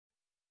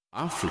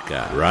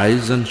Africa,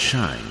 rise and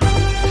shine.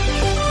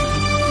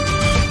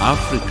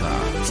 Africa,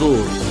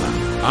 zorka.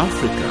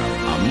 Africa,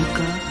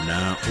 amka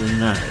na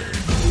ungae.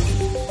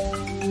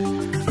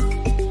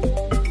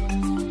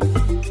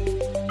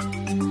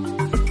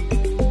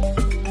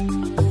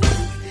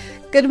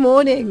 Good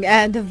morning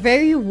and a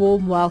very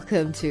warm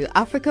welcome to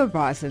Africa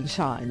Rise and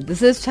Shine.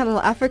 This is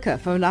Channel Africa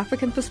from an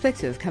African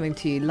perspective, coming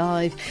to you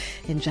live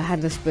in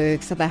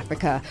Johannesburg, South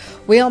Africa.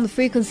 We're on the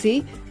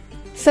frequency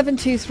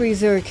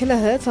 7230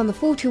 kilohertz on the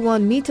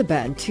 41 meter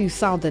band to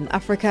Southern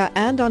Africa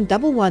and on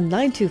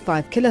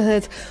 11925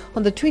 kilohertz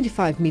on the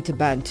 25 meter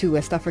band to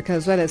West Africa,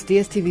 as well as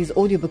DSTV's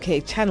audio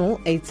bouquet channel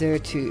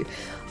 802.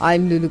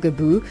 I'm Lulu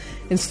Gabu,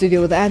 in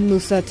studio with Anne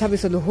Musa,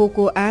 Tabiso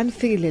Luhoko and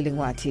Fikile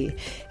Lingwati.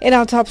 In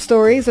our top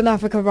stories on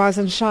Africa Rise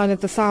and Shine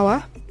at this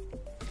hour,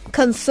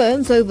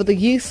 concerns over the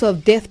use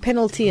of death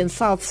penalty in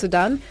South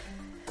Sudan,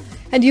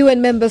 and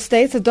UN member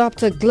states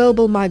adopt a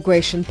global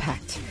migration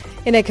pact.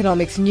 In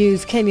economics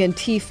news, Kenyan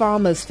tea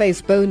farmers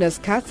face bonus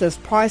cuts as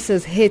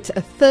prices hit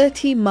a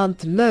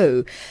 30-month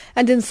low.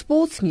 And in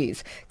sports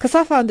news,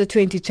 COSAFA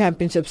Under-20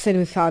 Championship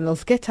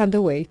semi-finals get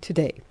underway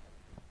today.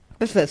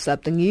 But first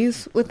up, the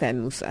news with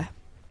Anne Musa.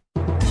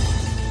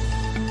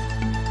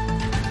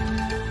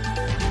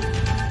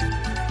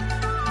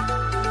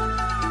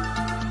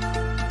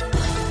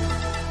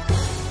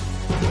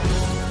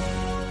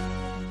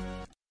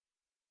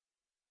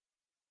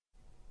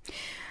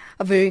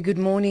 A very good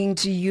morning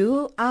to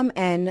you. I'm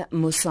Anne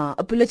Musa.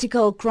 A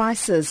political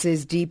crisis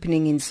is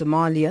deepening in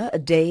Somalia a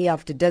day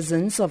after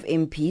dozens of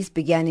MPs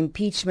began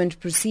impeachment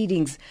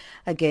proceedings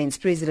against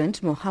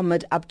President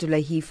Mohamed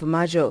Abdullahi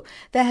Farmajo.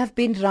 There have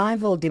been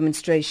rival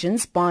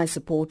demonstrations by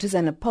supporters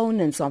and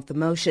opponents of the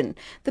motion.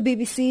 The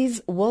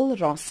BBC's Will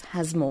Ross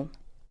has more.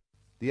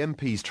 The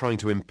MPs trying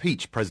to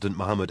impeach President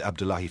Mohamed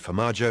Abdullahi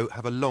Farmajo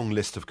have a long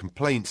list of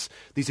complaints.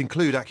 These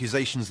include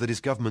accusations that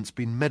his government's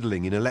been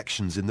meddling in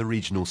elections in the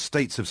regional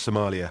states of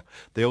Somalia.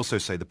 They also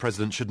say the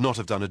president should not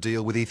have done a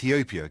deal with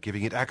Ethiopia,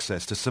 giving it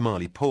access to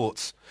Somali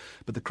ports.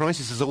 But the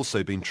crisis has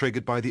also been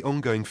triggered by the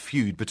ongoing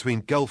feud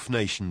between Gulf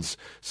nations.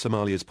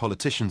 Somalia's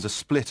politicians are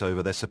split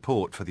over their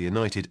support for the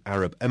United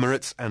Arab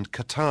Emirates and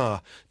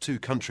Qatar, two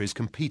countries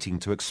competing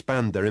to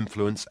expand their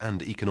influence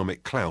and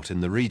economic clout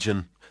in the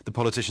region. The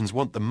politicians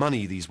want the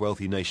money these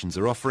wealthy nations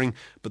are offering,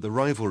 but the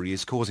rivalry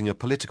is causing a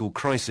political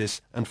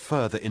crisis and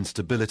further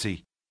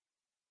instability.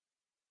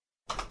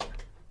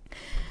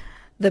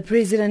 The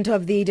President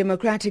of the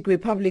Democratic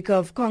Republic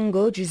of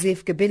Congo,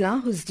 Joseph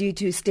Kabila, who's due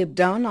to step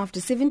down after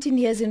 17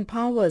 years in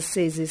power,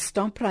 says his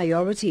top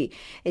priority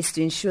is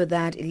to ensure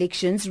that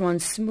elections run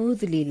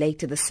smoothly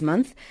later this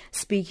month.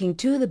 Speaking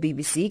to the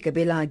BBC,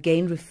 Kabila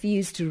again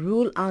refused to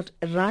rule out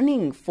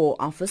running for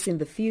office in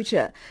the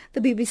future.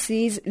 The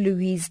BBC's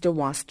Louise de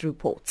Wast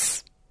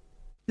reports.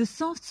 The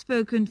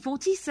soft-spoken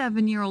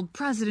 47-year-old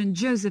President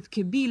Joseph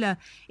Kabila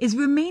is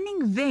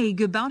remaining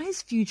vague about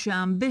his future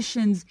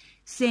ambitions,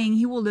 saying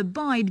he will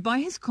abide by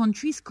his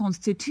country's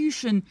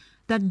constitution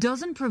that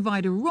doesn't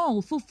provide a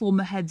role for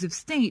former heads of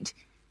state.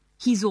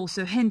 He's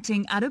also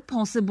hinting at a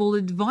possible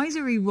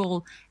advisory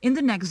role in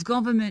the next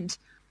government.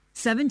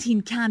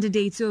 17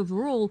 candidates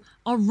overall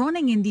are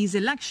running in these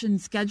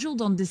elections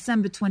scheduled on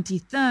December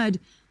 23rd.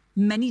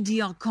 Many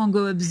DR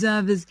Congo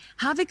observers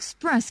have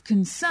expressed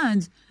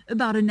concerns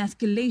about an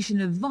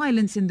escalation of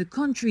violence in the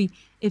country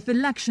if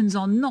elections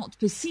are not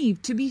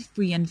perceived to be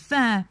free and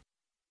fair.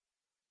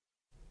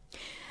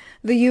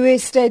 The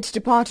U.S. State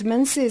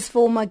Department says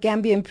former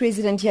Gambian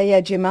President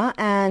Yahya Jammeh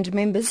and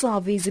members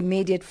of his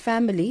immediate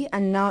family are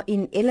now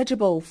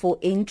ineligible for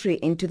entry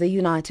into the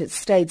United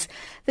States.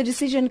 The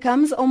decision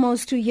comes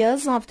almost 2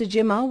 years after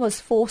Jammeh was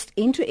forced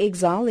into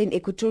exile in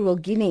Equatorial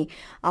Guinea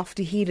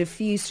after he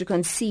refused to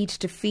concede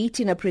defeat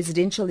in a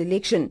presidential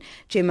election.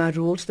 Jammeh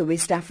ruled the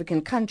West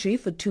African country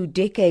for 2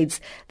 decades.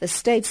 The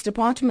State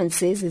Department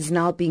says is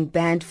now being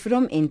banned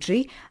from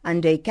entry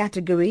under a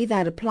category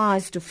that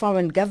applies to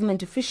foreign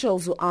government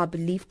officials who are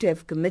believed to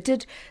have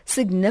committed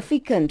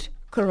significant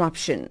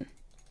corruption.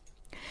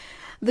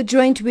 The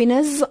joint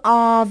winners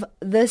of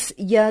this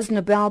year's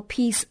Nobel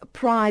Peace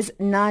Prize,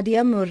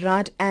 Nadia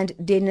Murad and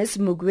Denis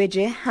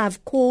Mukwege,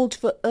 have called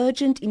for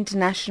urgent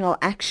international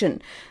action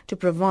to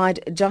provide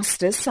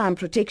justice and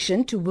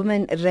protection to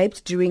women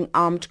raped during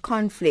armed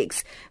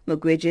conflicts.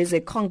 Mukwege is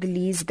a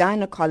Congolese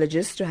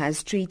gynecologist who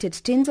has treated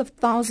tens of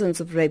thousands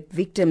of rape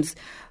victims.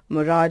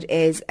 Murad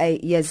is a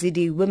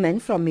Yazidi woman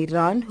from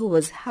Iran who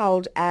was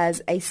held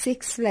as a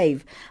sex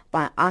slave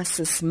by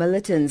ISIS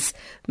militants.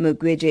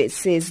 Mukwege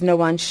says no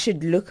one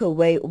should look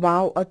away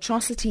while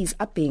atrocities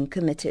are being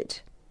committed.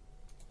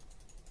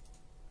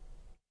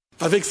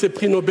 Avec ces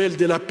prix Nobel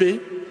de la paix,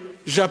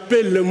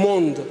 j'appelle le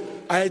monde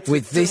à être.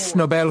 With this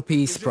Nobel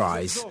Peace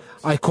Prize,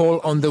 I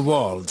call on the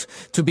world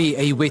to be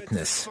a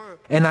witness.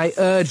 And I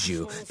urge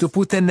you to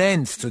put an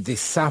end to this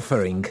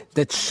suffering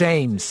that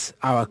shames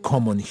our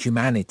common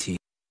humanity.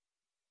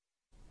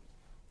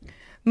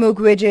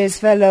 Mugweje's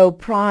fellow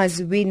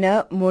prize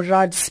winner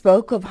Murad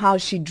spoke of how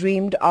she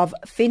dreamed of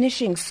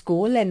finishing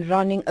school and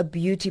running a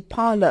beauty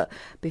parlor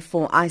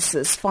before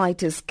ISIS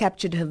fighters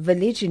captured her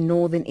village in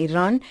northern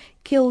Iran,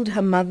 killed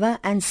her mother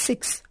and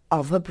 6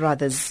 of her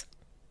brothers.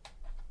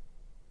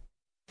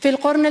 In the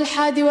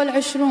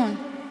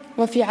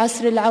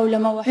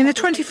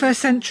 21st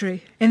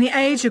century, in the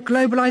age of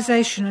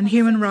globalization and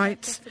human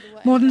rights,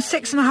 more than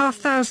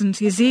 6,500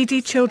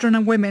 Yazidi children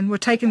and women were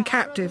taken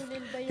captive.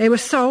 They were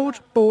sold,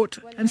 bought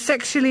and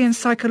sexually and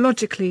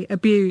psychologically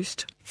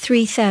abused.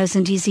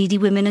 3,000 Yazidi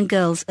women and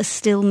girls are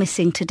still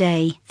missing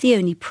today. The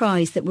only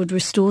prize that would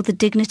restore the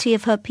dignity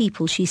of her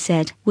people, she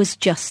said, was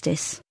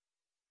justice.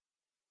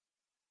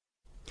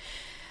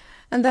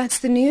 And that's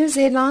the news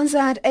headlines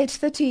at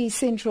 8:30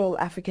 Central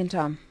African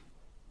Time.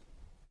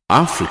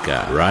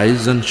 Africa,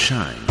 rise and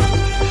shine.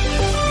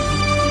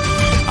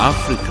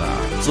 Africa,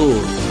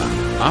 zorka.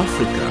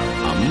 Africa,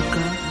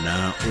 amka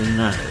na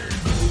ung'are.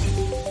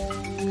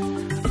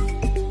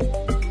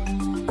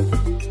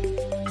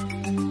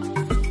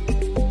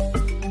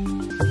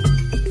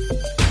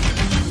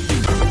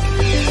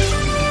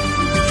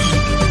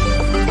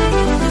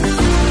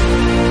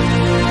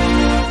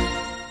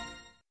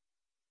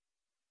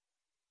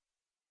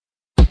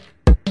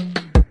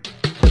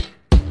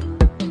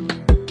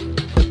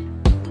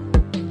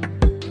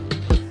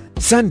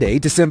 Sunday,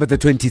 December the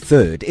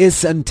 23rd,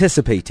 is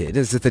anticipated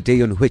as the day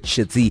on which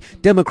the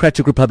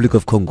Democratic Republic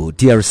of Congo,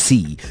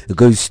 DRC,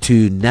 goes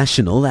to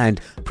national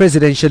and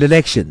presidential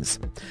elections.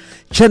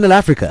 Channel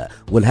Africa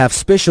will have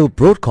special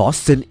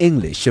broadcasts in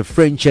English,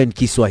 French and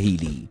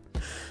Kiswahili.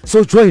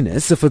 So join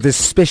us for this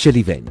special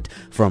event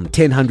from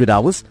 1000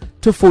 hours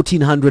to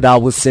 1400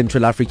 hours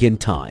Central African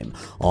Time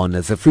on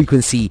the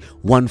frequency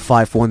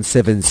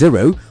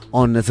 15170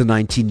 on the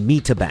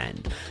 19-meter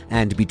band,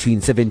 and between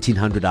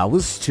 1700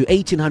 hours to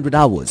 1800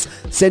 hours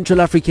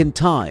Central African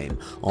Time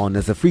on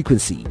the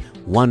frequency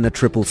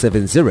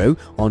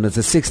 17770 on the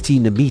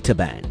 16-meter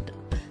band.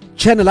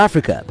 Channel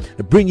Africa,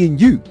 bringing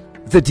you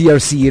the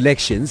DRC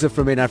elections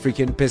from an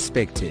African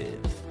perspective.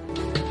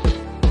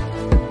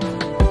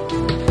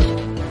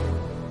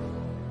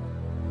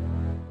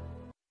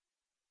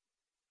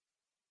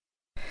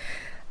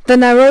 The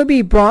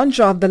Nairobi branch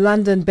of the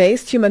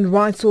London-based human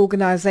rights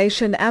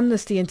organisation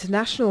Amnesty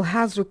International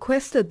has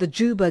requested the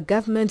Juba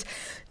government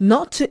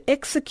not to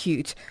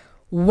execute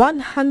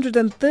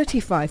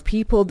 135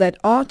 people that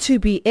are to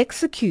be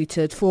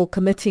executed for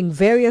committing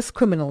various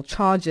criminal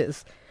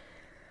charges.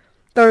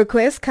 The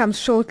request comes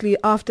shortly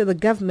after the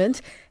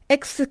government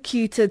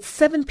executed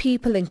 7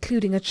 people,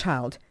 including a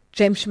child.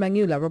 James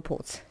Shimanyula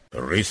reports.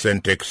 A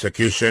recent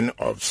execution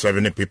of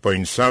 70 people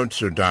in South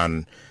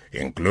Sudan,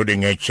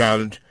 including a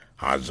child,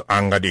 has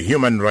angered the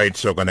human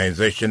rights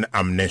organization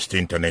Amnesty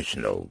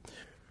International.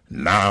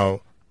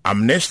 Now,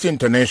 Amnesty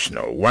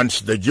International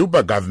wants the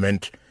Juba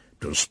government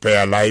to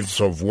spare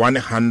lives of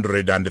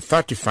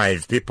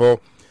 135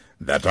 people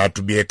that are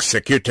to be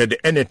executed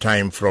any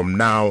time from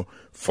now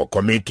for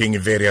committing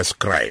various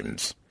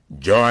crimes.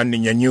 Joan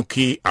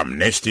Nyanyuki,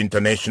 Amnesty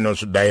International's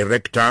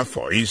director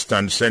for East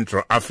and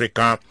Central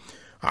Africa,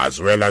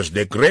 as well as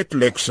the Great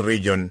Lakes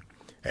region,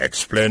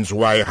 explains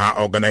why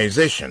her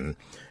organization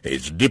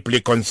is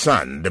deeply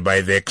concerned by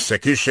the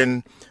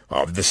execution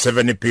of the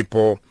 70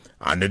 people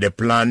and the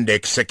planned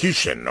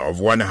execution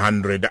of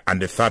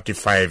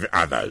 135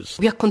 others.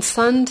 We are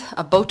concerned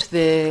about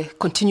the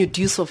continued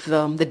use of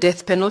the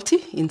death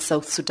penalty in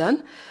South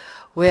Sudan,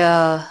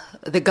 where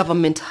the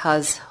government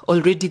has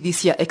already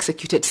this year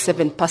executed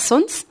 7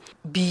 persons.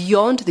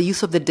 Beyond the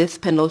use of the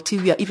death penalty,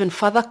 we are even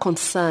further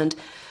concerned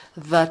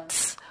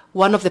that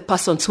one of the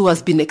persons who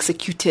has been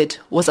executed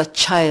was a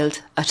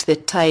child at the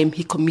time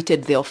he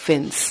committed the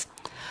offense.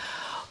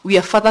 We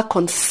are further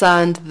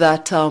concerned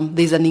that there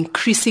is an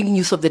increasing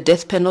use of the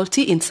death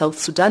penalty in South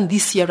Sudan.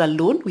 This year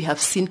alone, we have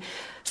seen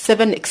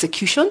 7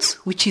 executions,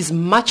 which is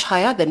much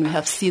higher than we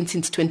have seen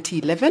since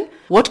 2011.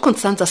 What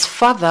concerns us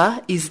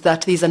further is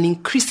that there is an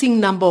increasing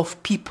number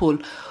of people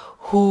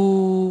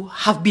who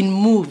have been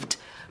moved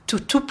to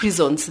 2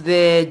 prisons,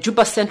 the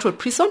Juba Central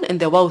Prison and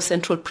the Wau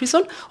Central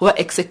Prison, where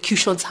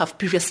executions have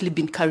previously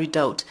been carried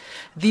out.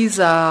 These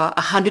are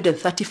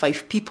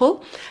 135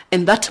 people,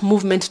 and that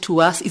movement to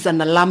us is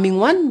an alarming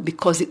one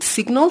because it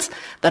signals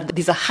that there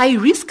is a high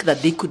risk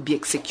that they could be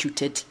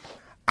executed.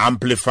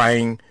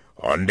 Amplifying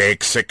on the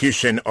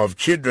execution of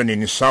children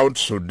in South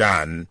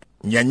Sudan,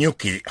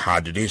 Nyanyuki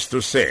had this to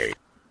say.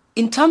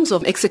 In terms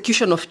of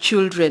execution of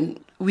children,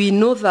 we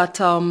know that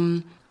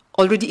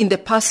already in the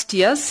past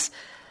years,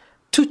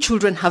 2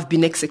 children have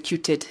been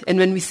executed. And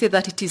when we say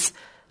that it is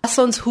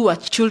persons who are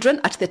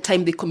children at the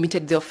time they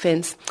committed the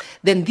offense,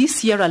 then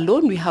this year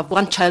alone we have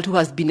 1 child who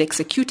has been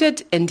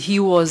executed, and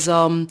he was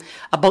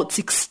about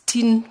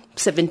 16,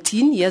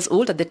 17 years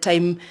old at the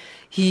time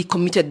he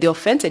committed the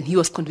offense, and he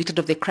was convicted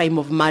of the crime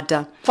of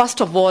murder.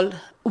 First of all,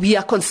 we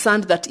are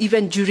concerned that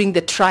even during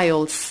the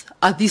trials,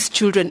 Are these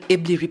children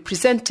ably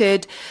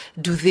represented?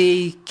 Do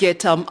they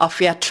get a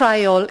fair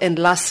trial? And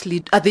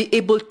lastly, are they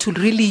able to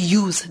really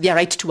use their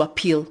right to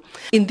appeal?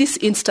 In this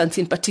instance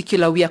in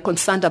particular, we are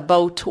concerned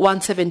about one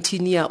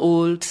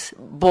 17-year-old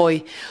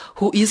boy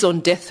who is on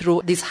death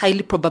row. There's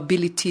highly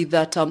probability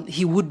that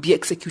he would be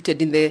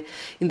executed in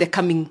the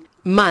coming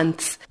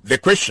months. The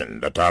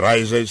question that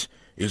arises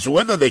is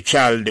whether the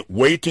child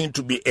waiting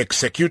to be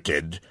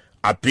executed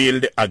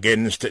appealed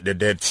against the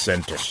death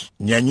sentence.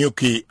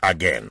 Nyanyuki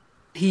again.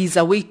 He is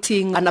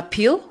awaiting an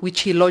appeal,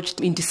 which he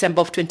lodged in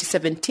December of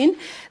 2017.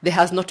 There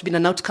has not been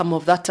an outcome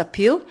of that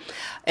appeal.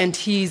 And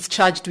he is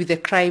charged with the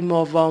crime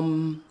of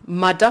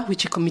murder,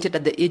 which he committed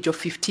at the age of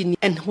 15.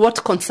 And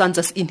what concerns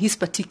us in his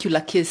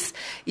particular case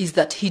is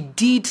that he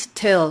did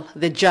tell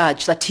the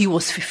judge that he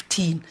was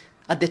 15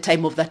 at the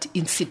time of that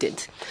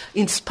incident.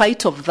 In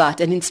spite of that,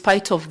 and in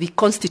spite of the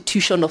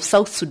Constitution of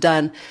South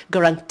Sudan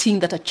guaranteeing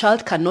that a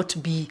child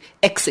cannot be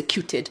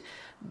executed,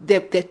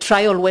 the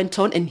trial went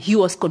on and he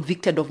was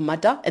convicted of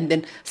murder and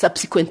then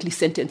subsequently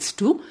sentenced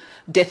to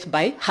death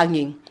by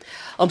hanging.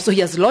 So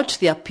he has lodged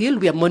the appeal.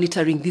 We are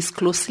monitoring this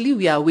closely.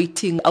 We are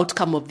awaiting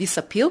outcome of this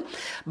appeal.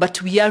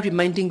 But we are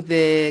reminding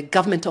the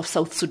government of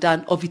South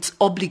Sudan of its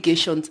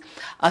obligations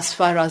as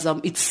far as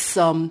its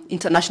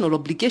international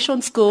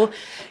obligations go,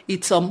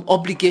 its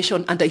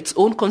obligation under its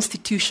own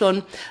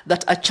constitution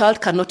that a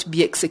child cannot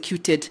be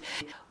executed.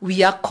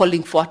 We are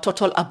calling for a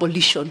total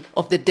abolition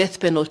of the death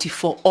penalty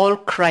for all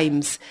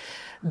crimes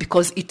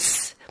because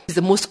it's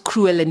the most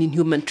cruel and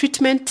inhuman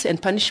treatment and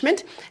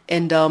punishment,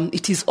 and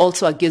it is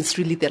also against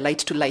really the right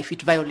to life.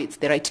 It violates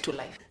the right to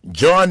life.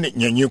 Joan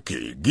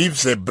Nyanyuki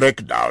gives a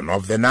breakdown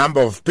of the number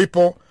of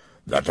people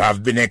that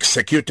have been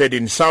executed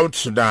in South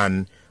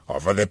Sudan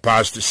over the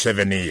past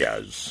 7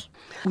 years.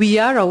 We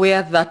are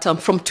aware that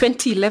from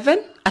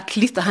 2011, at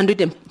least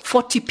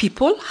 140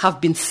 people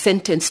have been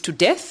sentenced to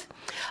death.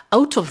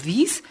 Out of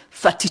these,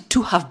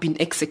 32 have been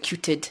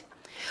executed.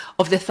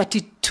 Of the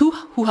 32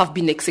 who have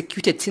been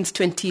executed since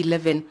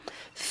 2011,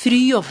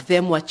 3 of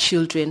them were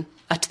children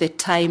at the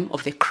time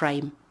of the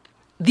crime.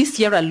 This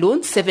year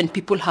alone, 7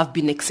 people have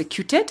been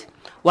executed,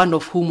 one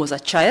of whom was a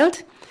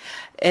child.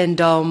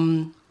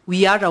 And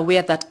we are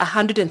aware that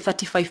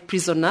 135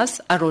 prisoners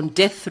are on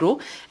death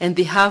row, and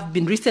they have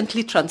been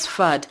recently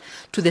transferred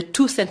to the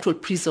 2 central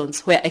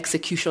prisons where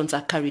executions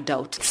are carried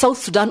out. South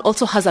Sudan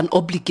also has an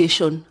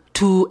obligation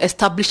to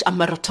establish a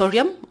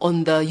moratorium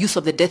on the use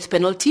of the death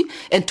penalty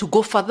and to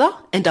go further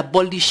and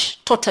abolish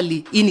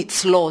totally in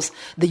its laws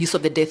the use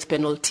of the death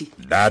penalty.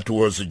 That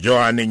was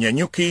Joan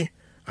Nyanyuki,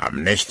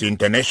 Amnesty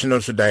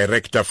International's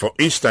Director for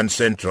Eastern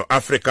Central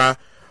Africa,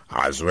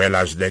 as well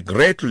as the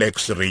Great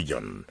Lakes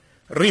region.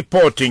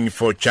 Reporting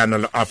for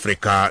Channel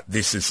Africa,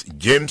 this is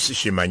James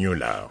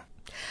Shimanyula.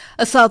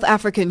 A South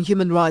African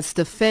human rights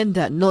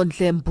defender,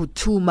 Nonhle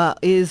Mbuthuma,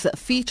 is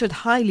featured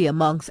highly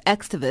amongst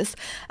activists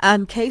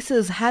and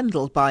cases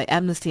handled by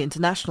Amnesty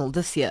International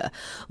this year.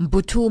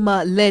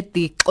 Mbuthuma led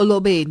the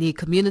Xolobeni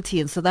community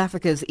in South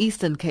Africa's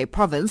Eastern Cape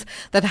province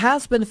that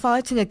has been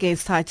fighting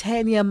against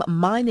titanium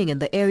mining in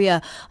the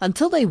area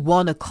until they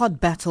won a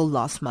court battle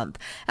last month.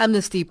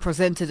 Amnesty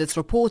presented its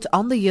report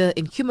on the year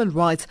in human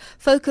rights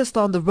focused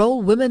on the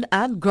role women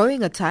and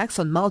growing attacks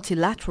on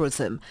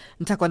multilateralism.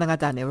 Ntakwana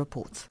Ngadane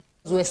reports.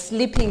 Were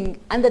sleeping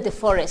under the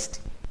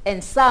forest,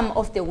 and some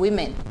of the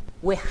women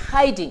were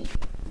hiding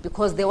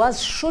because there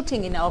was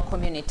shooting in our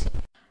community.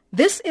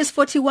 This is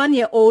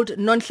 41-year-old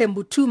Nonhle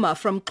Mbuthuma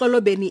from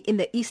Xolobeni in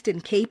the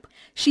Eastern Cape.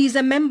 She is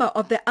a member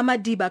of the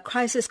Amadiba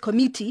Crisis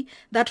Committee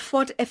that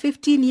fought a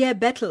 15-year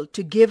battle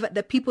to give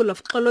the people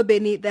of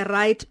Xolobeni the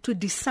right to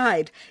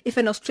decide if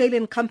an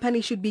Australian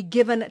company should be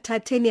given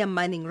titanium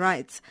mining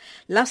rights.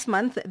 Last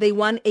month, they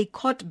won a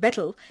court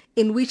battle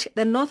in which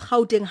the North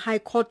Gauteng High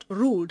Court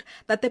ruled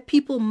that the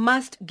people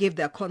must give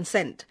their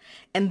consent.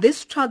 And this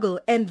struggle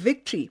and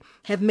victory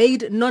have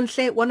made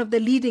Nonhle one of the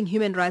leading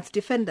human rights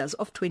defenders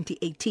of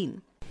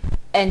 2018.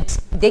 And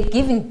they're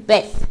giving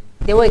birth.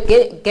 They were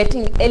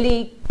getting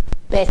early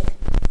birth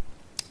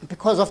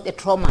because of the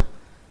trauma.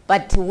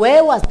 But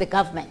where was the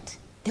government?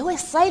 They were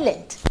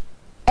silent.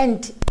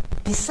 And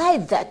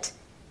besides that,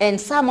 and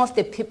some of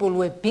the people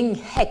were being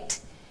hacked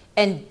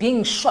and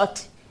being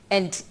shot.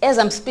 And as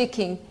I'm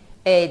speaking,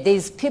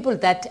 there's people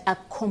that are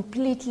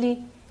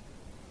completely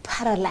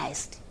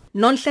paralyzed.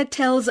 Nonhle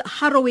tells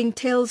harrowing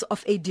tales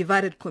of a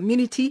divided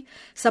community.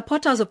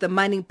 Supporters of the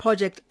mining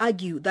project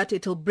argue that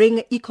it will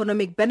bring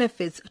economic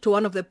benefits to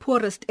one of the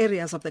poorest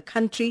areas of the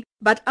country,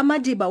 but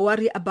Amadiba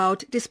worry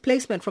about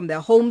displacement from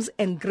their homes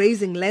and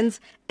grazing lands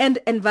and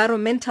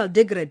environmental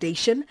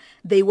degradation.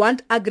 They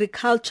want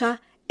agriculture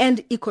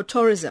and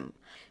ecotourism.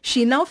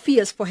 She now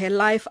fears for her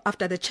life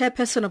after the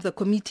chairperson of the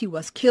committee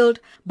was killed,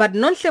 but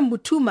Nonhle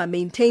Mbuthuma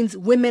maintains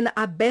women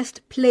are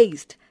best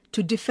placed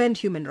to defend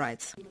human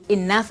rights.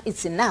 Enough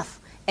is enough,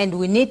 and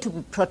we need to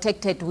be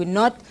protected. We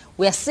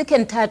are sick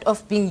and tired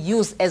of being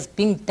used as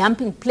being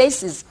dumping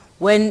places.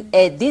 When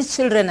these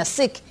children are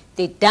sick,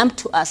 they dump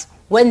to us.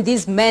 When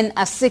these men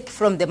are sick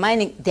from the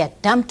mining, they are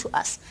dumped to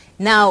us.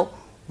 Now,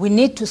 we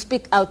need to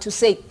speak out to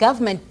say,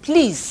 government,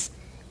 please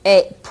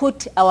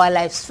put our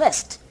lives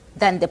first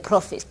than the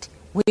profit.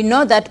 We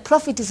know that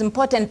profit is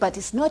important, but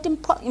it's not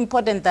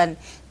important than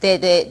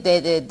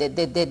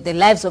the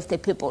lives of the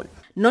people.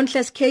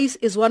 Nonhle's case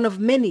is one of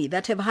many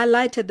that have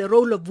highlighted the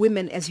role of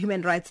women as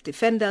human rights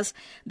defenders.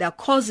 Their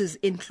causes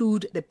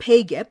include the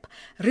pay gap,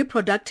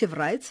 reproductive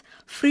rights,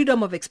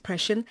 freedom of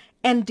expression,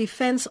 and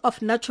defense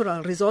of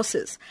natural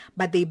resources.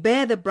 But they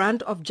bear the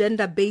brunt of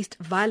gender-based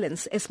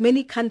violence as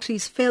many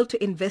countries fail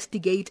to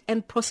investigate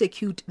and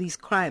prosecute these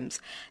crimes.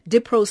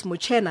 Diprose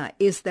Muchena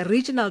is the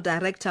regional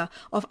director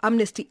of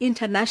Amnesty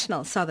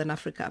International Southern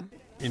Africa.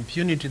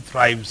 Impunity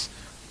thrives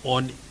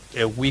on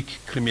a weak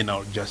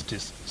criminal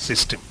justice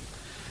system.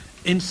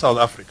 In South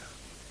Africa,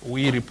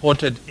 we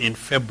reported in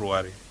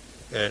February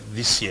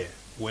this year,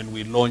 when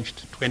we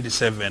launched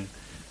 27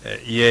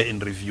 year in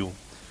review,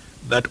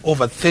 that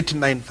over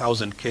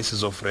 39,000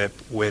 cases of rape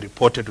were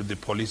reported to the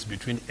police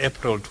between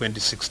April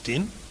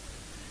 2016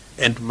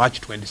 and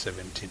March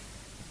 2017.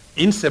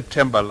 In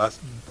September, last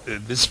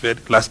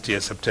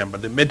year, September,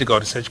 the Medical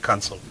Research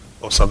Council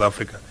of South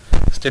Africa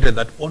stated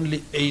that only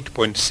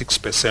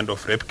 8.6%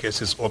 of rape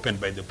cases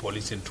opened by the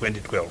police in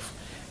 2012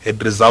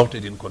 had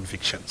resulted in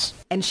convictions.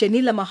 And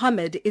Shenila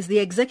Mohammed is the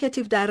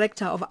Executive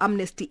Director of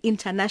Amnesty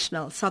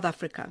International South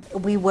Africa.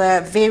 We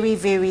were very,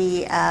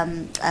 very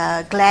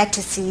glad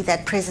to see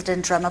that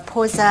President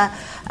Ramaphosa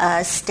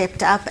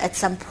stepped up at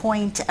some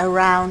point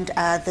around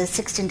the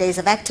 16 days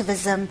of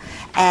activism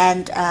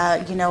and,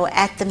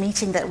 at the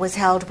meeting that was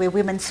held where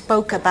women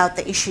spoke about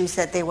the issues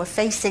that they were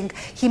facing,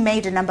 he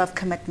made a number of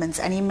commitments,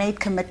 and he made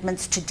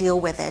commitments to deal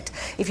with it.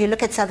 If you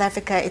look at South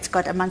Africa, it's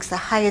got amongst the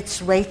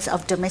highest rates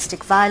of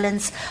domestic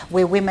violence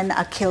where women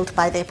are killed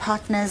by their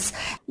partners.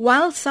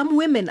 While some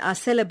women are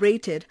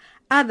celebrated,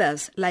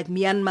 others, like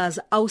Myanmar's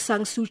Aung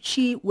San Suu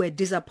Kyi, were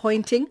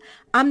disappointing.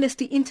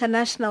 Amnesty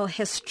International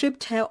has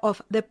stripped her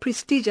of the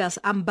prestigious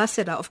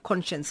Ambassador of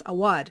Conscience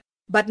award.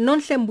 But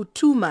Nonhle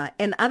Mutuma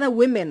and other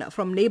women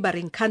from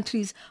neighboring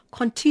countries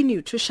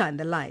continue to shine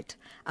the light.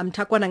 I'm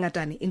Takwana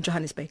Ngatani in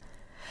Johannesburg.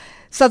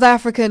 South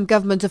African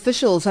government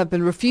officials have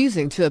been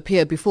refusing to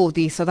appear before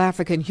the South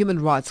African Human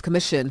Rights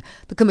Commission.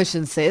 The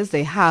Commission says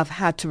they have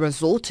had to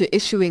resort to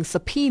issuing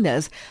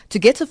subpoenas to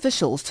get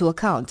officials to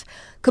account.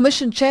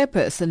 Commission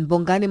Chairperson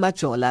Bongani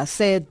Majola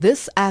said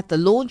this at the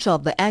launch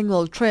of the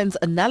annual Trends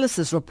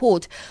Analysis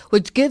Report,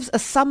 which gives a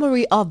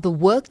summary of the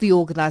work the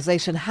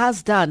organisation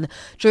has done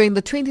during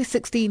the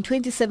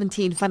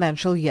 2016-2017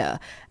 financial year.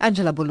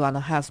 Angela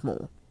Bulwana has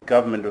more.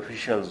 Government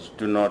officials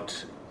do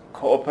not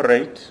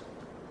cooperate.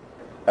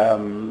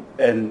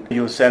 And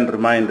you send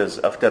reminders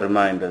after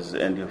reminders,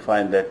 and you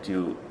find that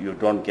you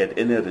don't get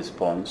any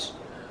response,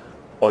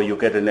 or you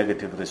get a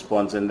negative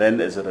response, and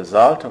then as a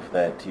result of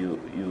that,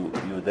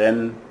 you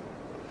then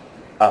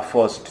are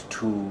forced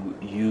to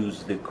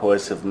use the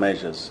coercive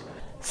measures.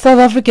 South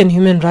African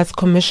Human Rights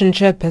Commission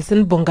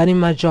Chairperson Bongani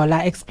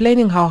Majola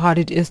explaining how hard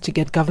it is to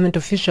get government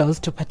officials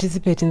to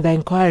participate in the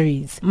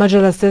inquiries.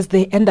 Majola says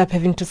they end up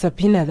having to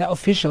subpoena the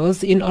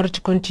officials in order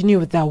to continue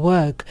with their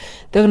work.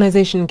 The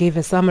organization gave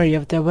a summary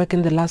of their work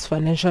in the last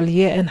financial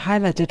year and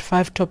highlighted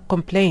 5 top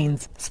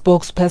complaints.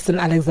 Spokesperson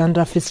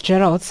Alexandra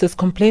Fitzgerald says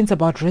complaints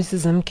about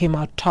racism came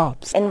out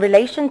tops. In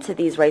relation to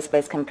these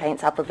race-based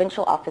complaints, our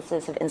provincial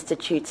officers have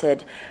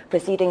instituted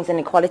proceedings in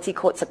equality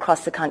courts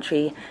across the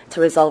country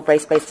to resolve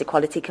race-based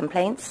equality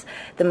complaints.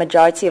 The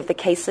majority of the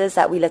cases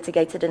that we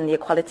litigated in the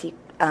equality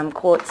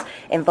courts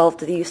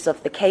involved the use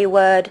of the K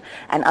word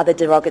and other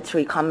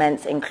derogatory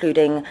comments,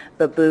 including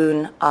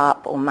baboon,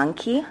 arp, or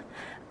monkey.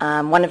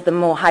 One of the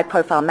more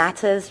high-profile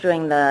matters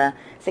during the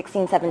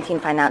 16-17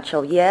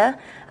 financial year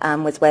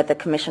was where the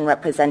Commission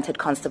represented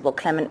Constable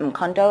Clement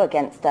Mkondo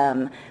against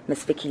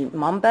Ms. Vicky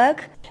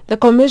Momberg. The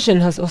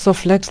Commission has also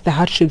flagged the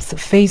hardships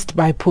faced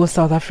by poor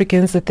South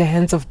Africans at the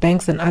hands of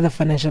banks and other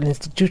financial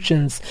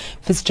institutions.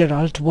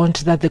 Fitzgerald warned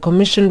that the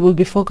Commission will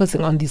be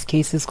focusing on these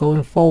cases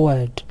going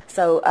forward.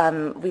 So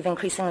we've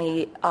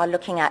increasingly are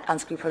looking at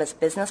unscrupulous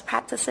business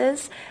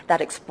practices that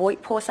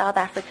exploit poor South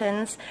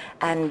Africans,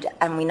 and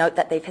we note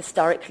that they've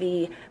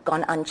historically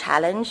gone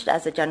unchallenged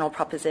as a general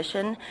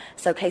proposition.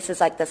 So cases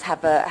like this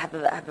have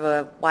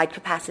a wide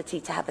capacity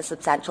to have a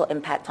substantial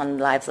impact on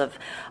the lives of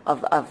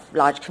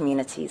large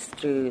communities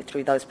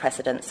through those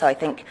precedents. So I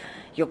think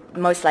you'll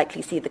most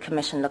likely see the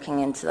Commission looking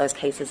into those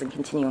cases and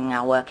continuing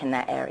our work in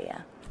that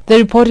area. The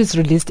report is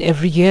released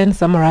every year and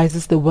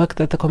summarizes the work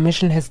that the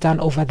Commission has done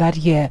over that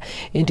year.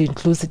 It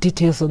includes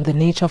details on the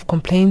nature of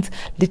complaints,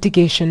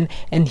 litigation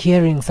and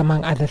hearings,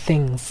 among other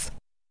things.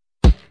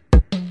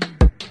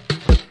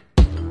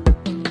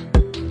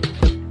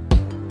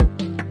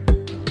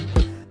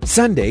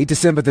 Sunday,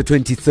 December the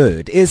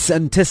 23rd, is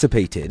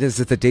anticipated as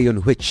the day on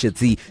which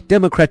the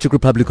Democratic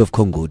Republic of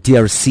Congo,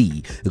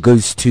 DRC,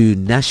 goes to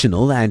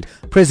national and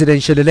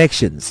presidential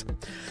elections.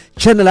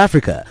 Channel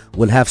Africa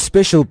will have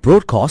special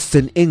broadcasts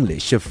in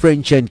English,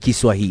 French and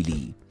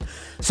Kiswahili.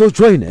 So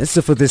join us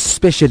for this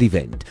special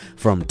event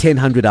from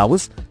 1000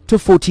 hours to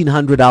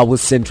 1400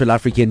 hours Central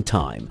African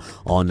Time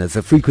on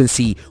the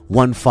frequency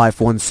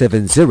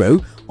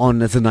 15170 on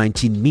the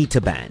 19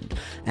 meter band,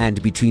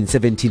 and between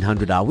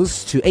 1700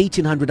 hours to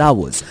 1800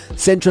 hours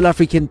Central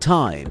African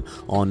Time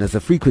on the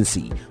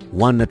frequency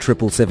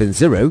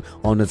 17770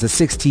 on the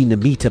 16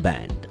 meter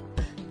band.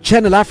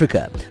 Channel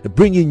Africa,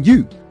 bringing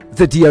you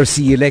the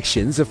DRC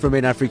elections from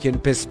an African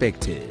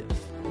perspective.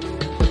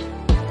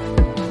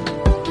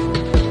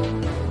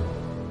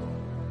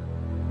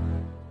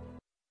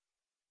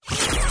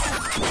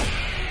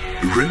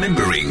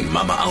 Remembering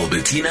Mama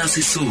Albertina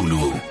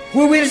Sisulu.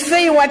 We will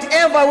say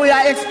whatever we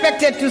are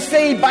expected to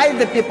say by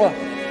the people,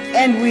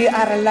 and we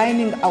are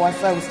aligning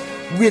ourselves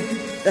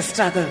with the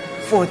struggle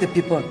for the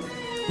people.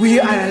 We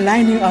are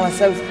aligning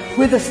ourselves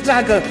with the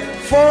struggle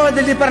for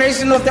the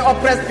liberation of the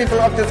oppressed people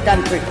of this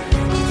country.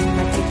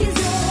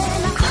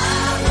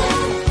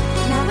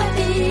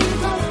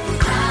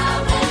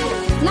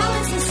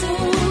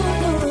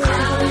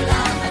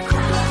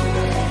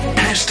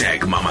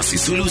 Hashtag Mama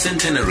Sisulu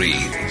Centenary.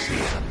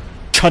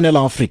 Channel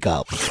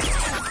Africa.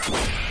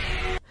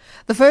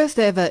 The first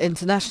ever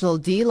international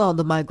deal on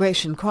the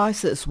migration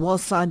crisis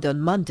was signed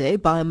on Monday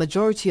by a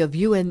majority of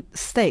UN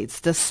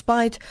states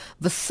despite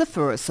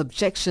vociferous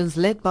objections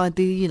led by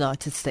the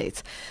United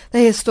States. The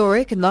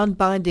historic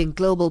non-binding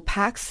global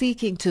pact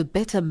seeking to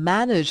better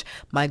manage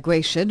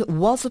migration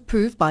was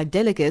approved by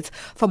delegates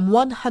from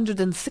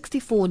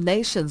 164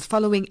 nations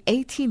following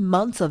 18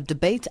 months of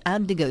debate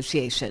and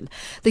negotiation.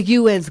 The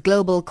UN's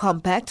Global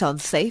Compact on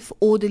Safe,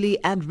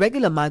 Orderly and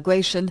Regular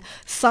Migration,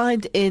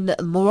 signed in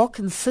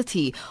Moroccan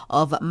city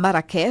of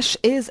Marrakesh,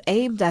 is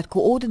aimed at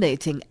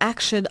coordinating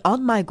action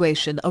on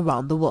migration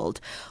around the world.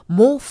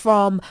 More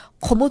from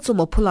Khomotso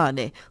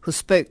Mopulane, who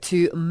spoke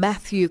to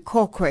Matthew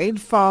Cochrane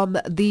from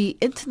the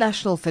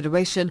International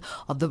Federation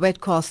of the Red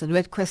Cross and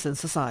Red Crescent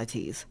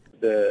Societies.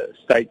 The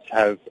states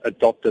have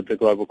adopted the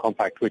Global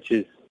Compact, which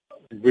is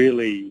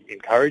really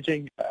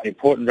encouraging. An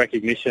important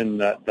recognition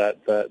that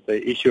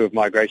the issue of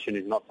migration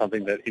is not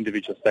something that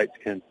individual states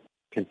can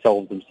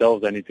solve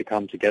themselves. They need to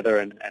come together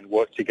and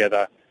work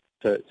together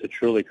to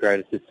truly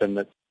create a system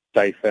that's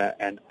safe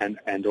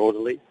and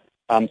orderly.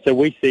 So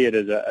we see it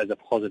as a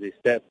positive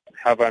step.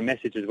 However, our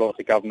message as well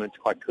to governments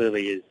quite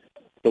clearly is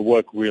the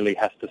work really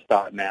has to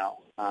start now.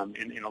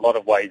 In a lot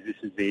of ways, this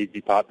is the easy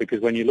part,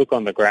 because when you look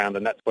on the ground,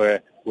 and that's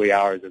where we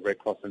are as a Red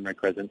Cross and Red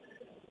Crescent,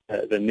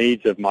 the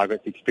needs of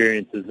migrants,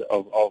 experiences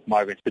of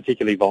migrants,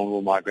 particularly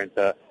vulnerable migrants,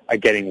 are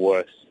getting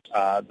worse.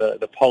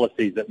 The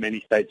policies that many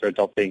states are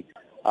adopting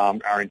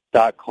are in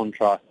stark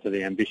contrast to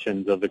the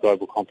ambitions of the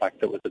Global Compact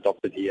that was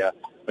adopted here.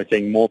 We're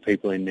seeing more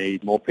people in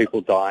need, more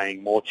people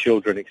dying, more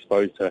children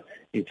exposed to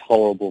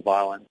intolerable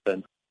violence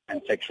and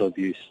sexual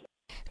abuse.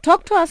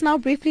 Talk to us now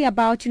briefly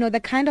about, the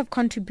kind of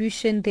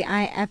contribution the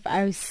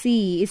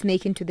IFRC is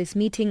making to this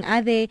meeting.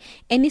 Are there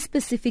any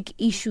specific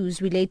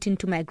issues relating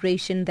to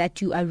migration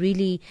that you are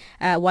really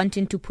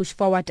wanting to push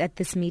forward at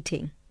this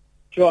meeting?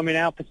 Sure. I mean,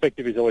 our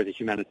perspective is always a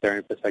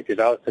humanitarian perspective.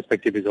 Our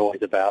perspective is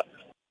always about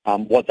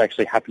what's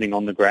actually happening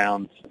on the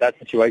ground. That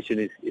situation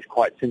is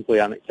quite simply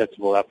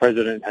unacceptable. Our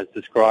President has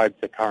described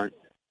the current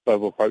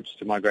global approach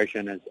to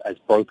migration as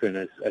broken,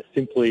 as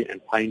simply and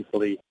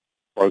painfully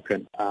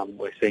broken.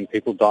 We're seeing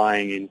people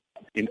dying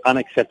in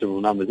unacceptable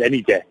numbers.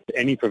 Any death,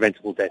 any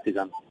preventable death is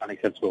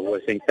unacceptable.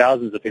 We're seeing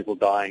thousands of people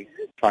dying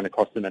trying to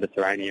cross the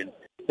Mediterranean,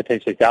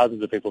 potentially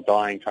thousands of people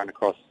dying trying to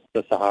cross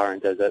the Saharan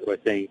desert. We're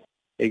seeing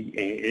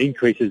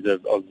increases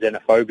of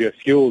xenophobia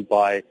fueled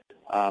by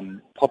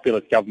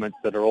populist governments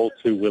that are all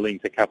too willing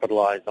to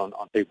capitalise on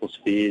people's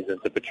fears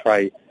and to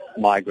portray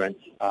migrants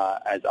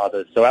as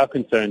others. So our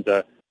concerns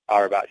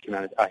are about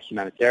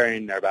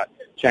humanitarian, they're about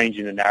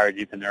changing the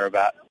narrative, and they're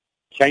about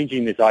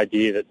changing this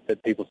idea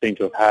that people seem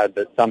to have had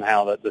that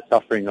somehow that the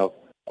suffering of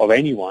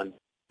anyone,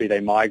 be they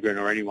migrant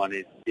or anyone,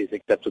 is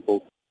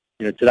acceptable.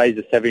 Today's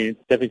the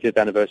 70th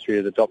anniversary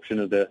of the adoption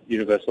of the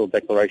Universal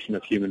Declaration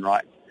of Human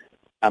Rights.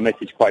 Our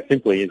message, quite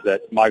simply, is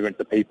that migrants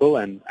are people,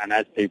 and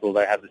as people,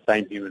 they have the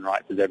same human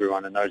rights as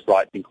everyone, and those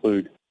rights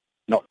include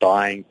not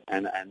dying,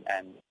 and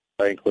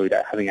they include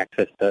having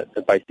access to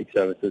basic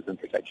services and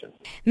protection.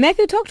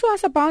 Matthew, talk to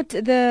us about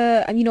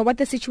what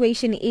the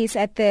situation is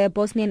at the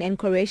Bosnian and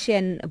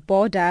Croatian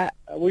border.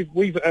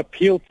 We've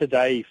appealed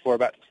today for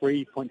about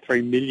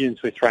 3.3 million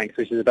Swiss francs,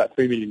 which is about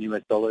 $3 million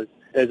US.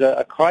 There's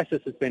a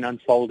crisis that's been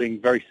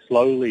unfolding very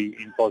slowly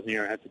in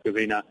Bosnia and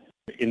Herzegovina,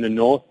 in the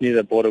north, near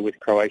the border with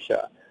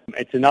Croatia.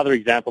 It's another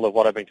example of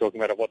what I've been talking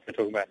about, of what people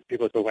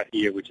are talking about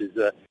here, which is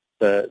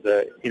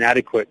the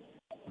inadequate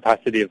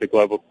capacity of the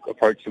global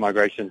approach to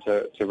migration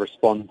to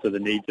respond to the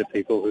needs of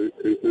people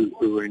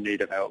who are in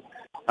need of help.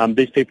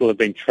 These people have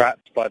been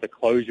trapped by the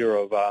closure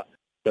of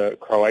the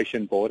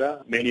Croatian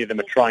border. Many of them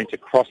are trying to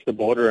cross the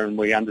border, and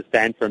we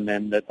understand from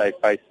them that they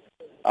face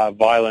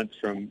violence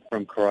from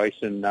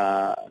Croatian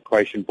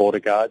border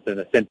guards and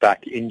are sent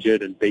back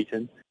injured and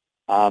beaten.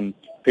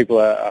 People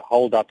are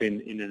holed up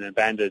in an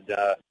abandoned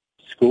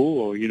school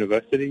or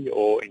university,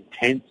 or in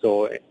tents,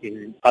 or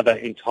in other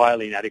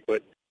entirely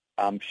inadequate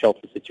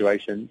shelter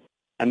situations.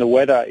 And the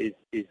weather is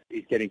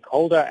getting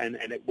colder, and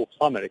it will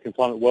plummet. It can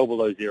plummet well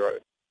below zero.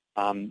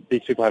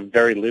 These people have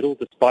very little,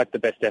 despite the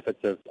best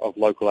efforts of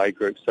local aid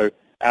groups. So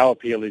our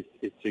appeal is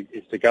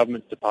to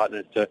governments, to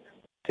partners, to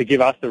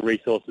give us the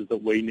resources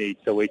that we need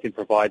so we can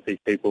provide these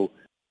people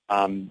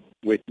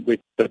with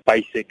the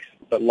basics,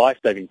 but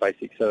life-saving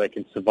basics, so they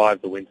can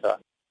survive the winter.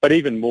 But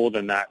even more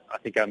than that, I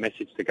think our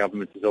message to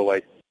governments is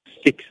always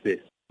fix this.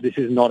 This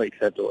is not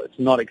acceptable. It's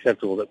not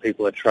acceptable that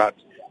people are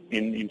trapped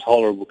in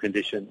intolerable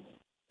conditions.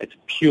 It's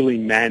purely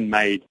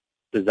man-made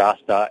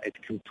disaster. It's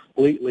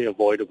completely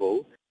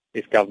avoidable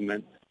if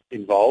governments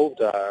involved,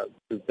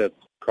 the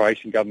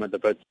Croatian government,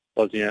 the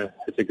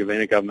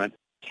Bosnia-Herzegovina government,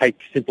 take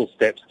simple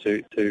steps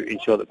to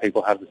ensure that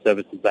people have the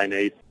services they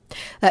need.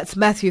 That's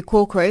Matthew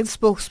Corcoran,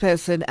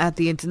 spokesperson at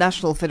the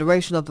International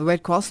Federation of the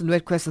Red Cross and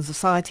Red Crescent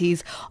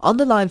Societies, on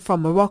the line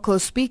from Morocco,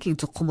 speaking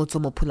to Khumutso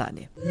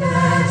Mopulane. Let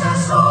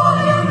us all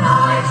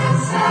unite and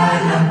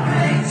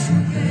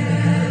celebrate together.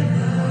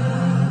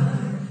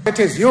 It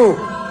is you,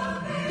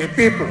 the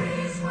people,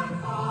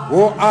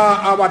 who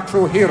are our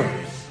true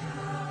heroes.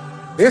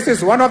 This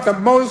is one of the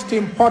most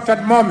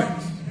important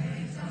moments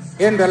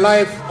in the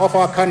life of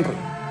our country.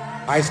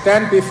 I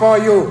stand before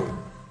you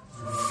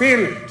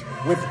filled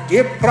with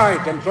deep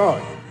pride and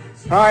joy,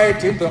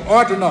 pride in the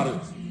ordinary,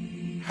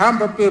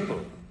 humble people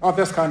of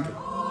this country.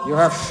 You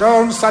have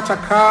shown such a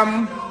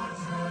calm,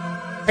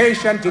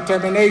 patient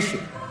determination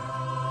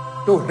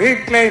to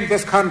reclaim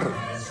this country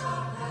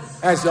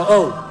as your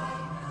own,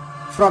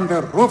 from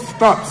the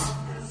rooftops,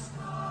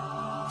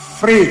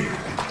 free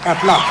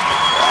at last.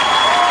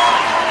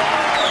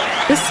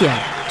 This year,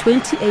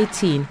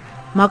 2018,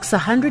 marks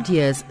 100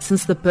 years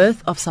since the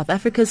birth of South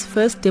Africa's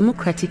first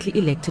democratically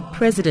elected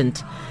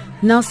president,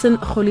 Nelson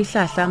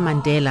Rolihlahla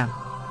Mandela.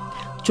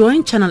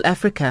 Join Channel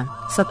Africa,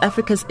 South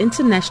Africa's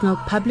international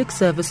public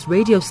service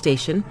radio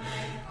station,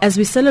 as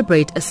we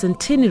celebrate a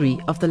centenary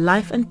of the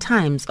life and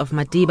times of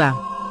Madiba.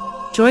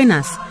 Join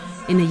us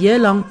in a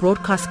year-long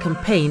broadcast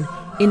campaign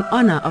in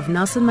honor of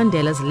Nelson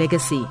Mandela's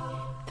legacy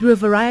through a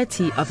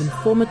variety of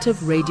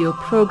informative radio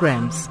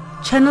programs.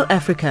 Channel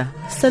Africa,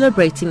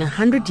 celebrating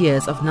 100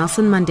 years of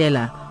Nelson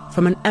Mandela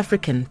from an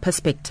African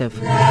perspective.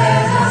 Let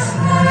us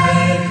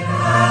make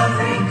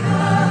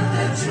Africa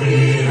the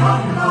tree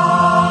of life.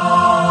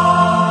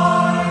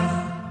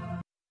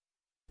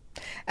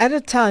 At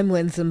a time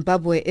when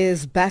Zimbabwe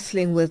is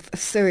battling with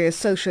serious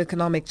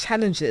socio-economic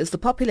challenges, the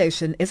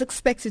population is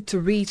expected to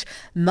reach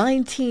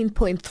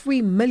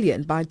 19.3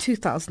 million by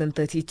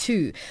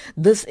 2032.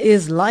 This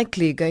is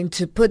likely going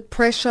to put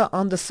pressure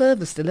on the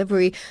service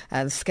delivery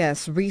and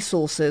scarce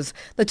resources.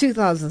 The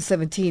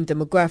 2017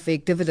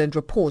 Demographic Dividend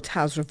Report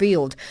has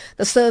revealed.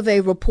 The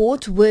survey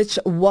report, which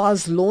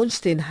was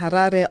launched in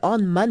Harare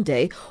on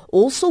Monday,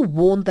 also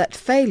warned that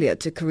failure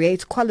to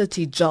create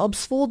quality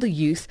jobs for the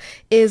youth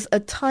is a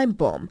time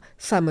bomb.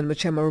 Simon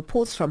Muchema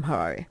reports from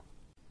Harare.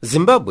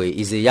 Zimbabwe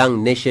is a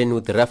young nation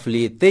with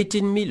roughly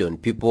 13 million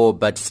people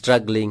but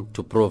struggling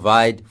to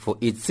provide for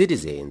its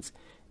citizens.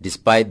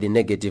 Despite the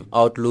negative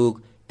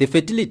outlook, the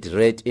fertility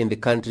rate in the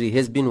country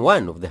has been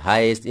one of the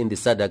highest in the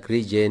SADC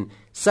region,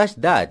 such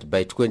that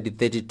by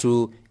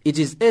 2032 it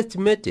is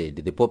estimated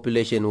the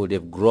population would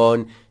have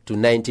grown to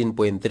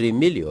 19.3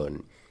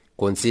 million.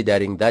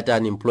 Considering that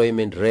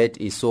unemployment rate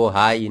is so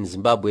high in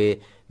Zimbabwe,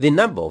 the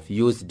number of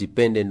youths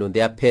dependent on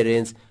their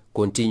parents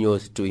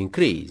continues to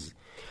increase.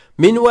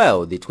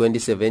 Meanwhile, the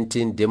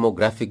 2017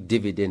 Demographic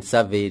Dividend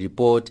Survey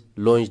report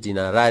launched in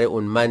Harare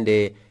on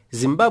Monday,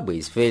 Zimbabwe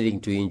is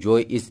failing to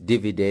enjoy its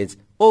dividends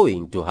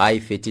owing to high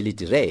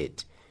fertility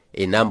rate.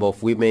 A number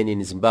of women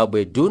in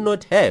Zimbabwe do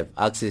not have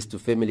access to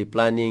family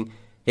planning,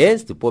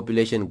 hence the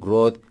population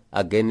growth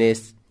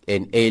against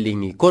an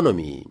ailing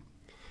economy.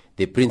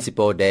 The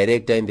principal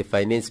director in the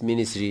Finance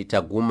Ministry,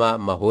 Taguma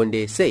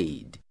Mahonde,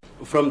 said,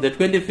 "From the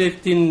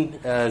 2015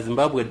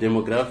 Zimbabwe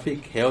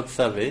Demographic Health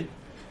Survey,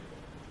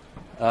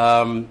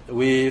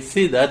 we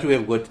see that we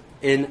have got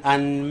an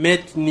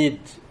unmet need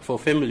for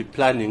family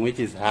planning, which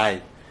is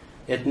high.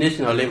 At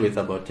national level, it's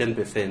about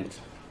 10%.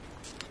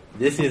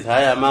 This is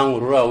high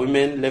among rural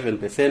women,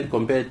 11%,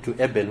 compared to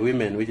urban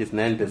women, which is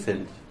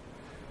 9%.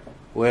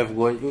 We have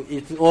got,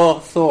 it's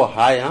also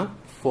higher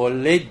for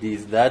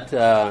ladies that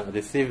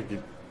received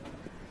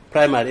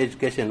primary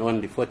education,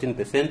 only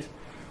 14%,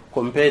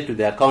 compared to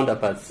their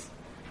counterparts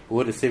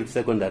who received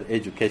secondary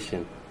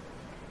education.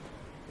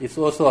 It's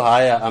also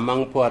higher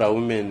among poorer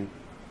women,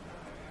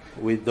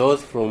 with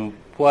those from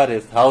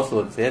poorest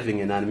households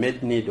having an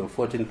unmet need of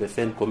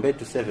 14% compared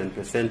to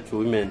 7% to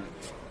women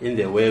in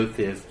the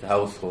wealthiest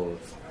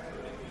households.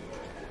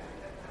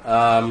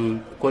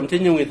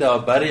 Continuing with our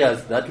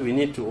barriers that we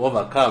need to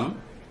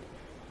overcome,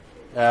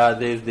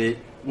 there's the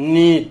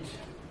need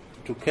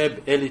to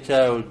curb early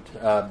child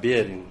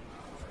bearing.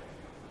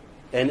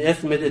 An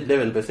estimated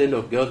 11%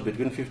 of girls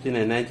between 15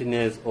 and 19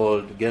 years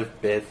old gave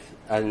birth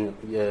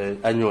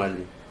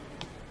annually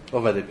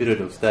over the period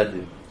of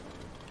study.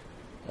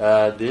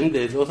 Then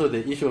there's also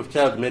the issue of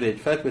child marriage.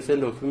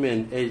 5% of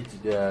women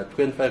aged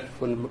 25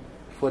 to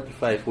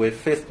 45 were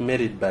first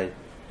married by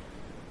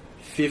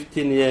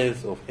 15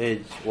 years of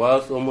age,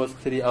 whilst almost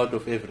 3 out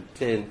of every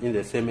 10 in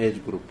the same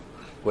age group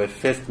were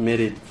first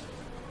married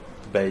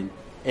by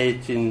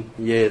 18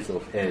 years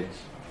of age.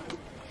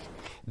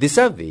 The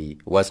survey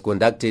was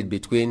conducted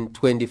between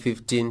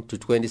 2015 to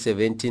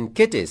 2017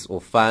 cases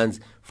of funds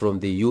from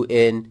the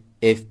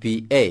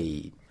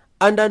UNFPA.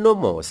 Under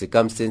normal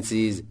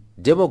circumstances,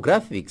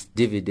 demographics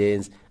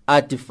dividends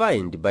are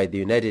defined by the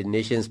United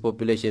Nations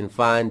Population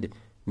Fund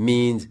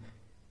means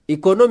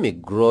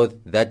economic growth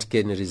that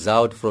can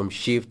result from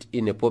shift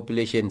in a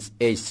population's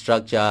age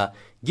structure,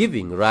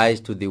 giving rise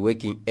to the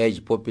working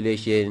age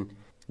population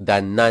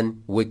than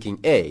non-working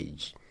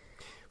age.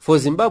 For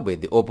Zimbabwe,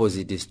 the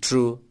opposite is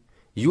true.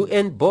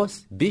 UN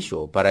boss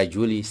Bishop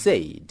Parajuli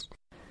said,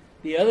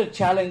 "The other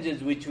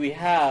challenges which we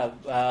have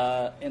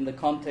in the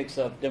context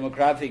of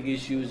demographic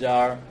issues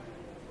are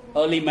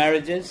early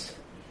marriages,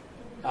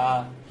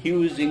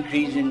 huge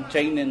increase in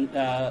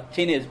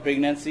teenage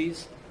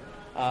pregnancies,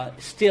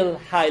 still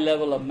high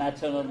level of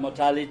maternal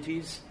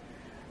mortalities,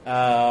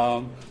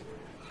 and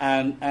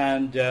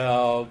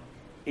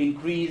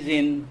increase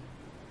in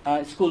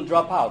school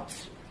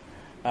dropouts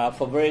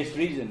for various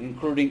reasons,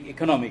 including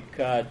economic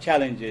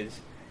challenges,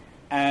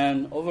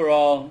 and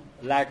overall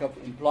lack of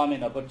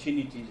employment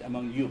opportunities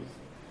among youth.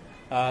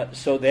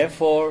 So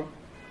therefore,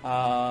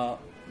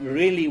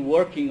 really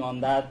working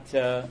on that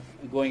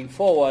going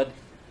forward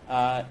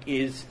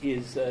is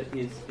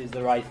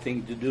the right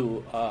thing to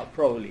do,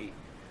 probably.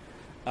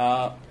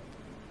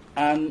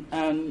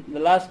 And the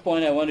last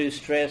point I want to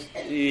stress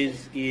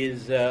is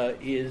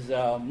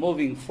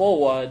moving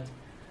forward.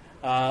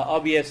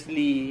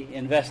 Obviously,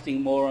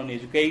 investing more on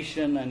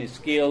education and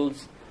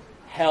skills,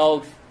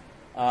 health,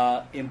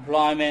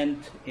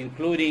 employment,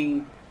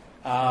 including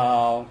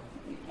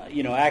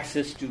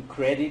access to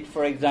credit,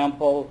 for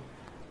example,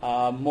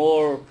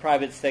 more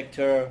private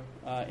sector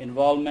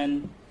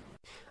involvement.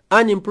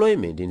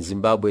 Unemployment in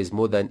Zimbabwe is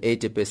more than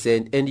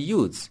 80%, and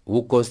youths,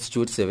 who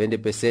constitute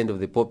 70%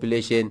 of the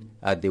population,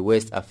 are the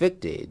worst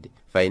affected.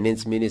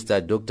 Finance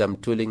Minister Dr.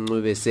 Mthuli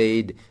Ncube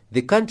said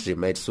the country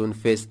might soon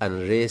face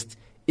unrest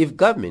if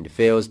government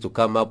fails to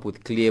come up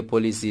with clear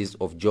policies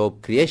of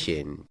job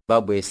creation.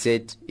 Zimbabwe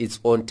set its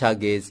own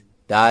targets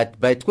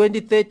that by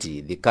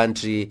 2030 the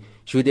country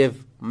should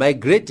have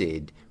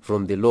migrated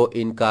from the low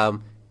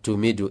income to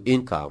middle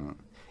income.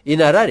 In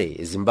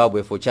Harare,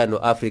 Zimbabwe, for Channel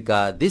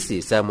Africa, this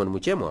is Simon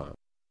Muchemwa.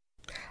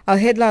 Our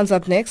headlines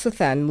up next with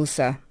Ann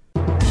Musa.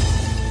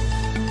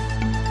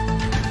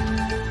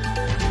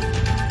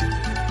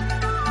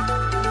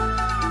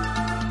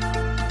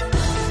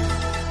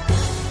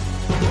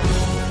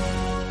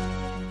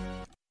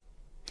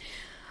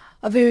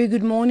 A very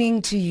good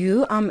morning to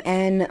you. I'm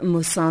Anne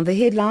Musa. The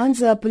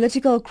headlines: a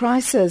political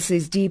crisis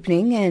is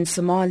deepening in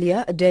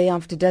Somalia a day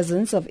after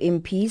dozens of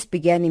MPs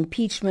began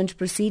impeachment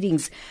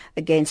proceedings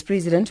against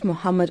President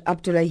Mohamed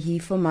Abdullahi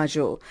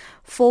Farmajo.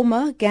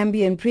 Former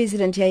Gambian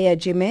President Yahya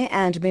Jammeh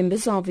and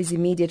members of his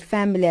immediate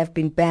family have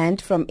been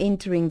banned from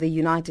entering the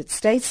United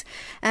States,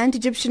 and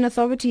Egyptian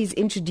authorities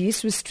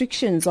introduced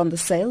restrictions on the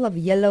sale of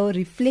yellow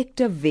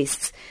reflector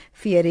vests,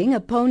 fearing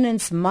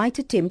opponents might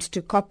attempt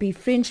to copy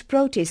French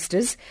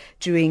protesters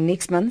during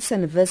next month's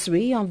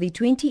anniversary of the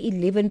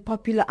 2011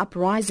 popular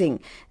uprising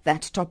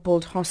that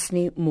toppled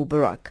Hosni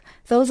Mubarak.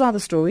 Those are the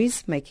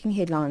stories making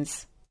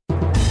headlines.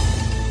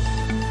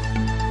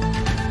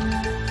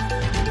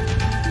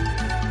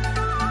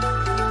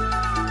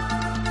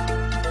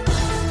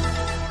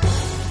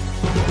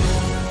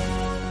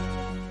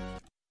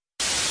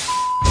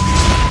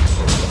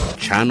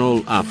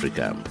 Channel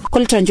Africa.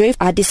 Koltanjoy,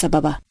 Addis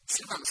Ababa.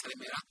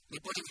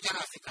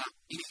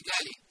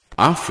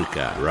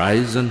 Africa,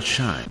 rise and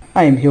shine.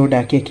 I am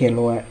Hilda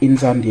Kekelwa in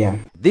Zambia.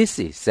 This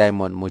is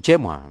Simon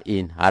Muchemwa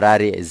in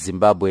Harare,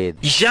 Zimbabwe.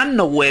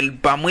 Jean-Noel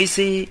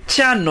Bamwese,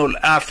 Channel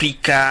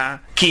Africa,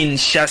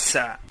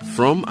 Kinshasa.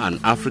 From an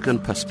African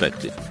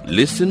perspective,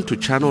 listen to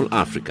Channel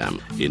Africa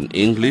in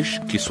English,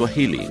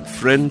 Kiswahili,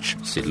 French,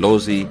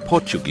 Silozi,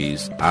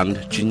 Portuguese, and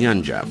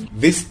Chinyanja.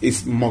 This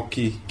is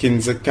Moki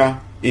Kinzeka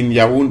in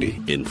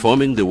Yaoundé,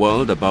 informing the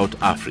world about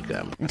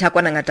Africa.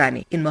 Ntakwana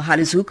Ngatani in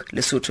Mohalizuk,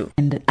 Lesotho.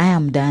 And I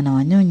am Diana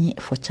Wanyonyi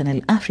for Channel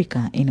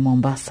Africa in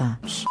Mombasa.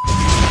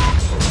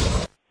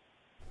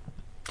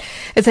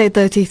 It's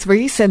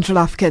 8:33 Central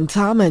African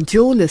Time, and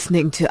you're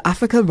listening to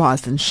Africa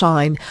Rise and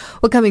Shine.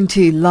 We're coming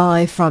to you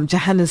live from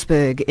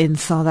Johannesburg in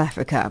South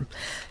Africa.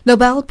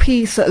 Nobel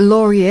Peace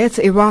Laureate,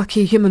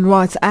 Iraqi human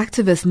rights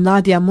activist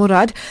Nadia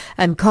Murad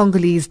and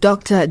Congolese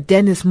Dr.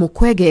 Denis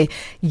Mukwege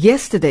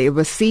yesterday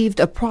received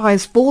a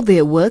prize for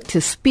their work to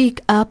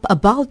speak up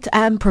about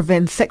and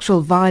prevent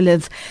sexual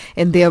violence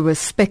in their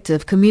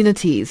respective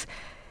communities.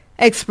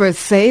 Experts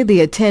say the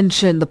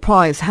attention the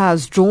prize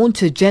has drawn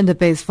to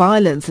gender-based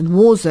violence in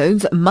war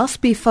zones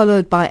must be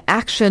followed by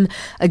action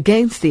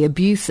against the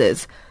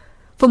abuses.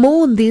 For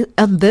more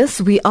on this,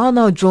 we are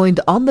now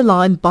joined on the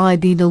line by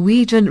the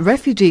Norwegian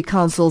Refugee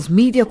Council's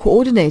media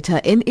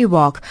coordinator in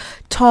Iraq,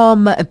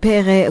 Tom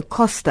Pere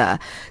Costa.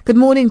 Good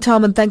morning,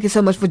 Tom, and thank you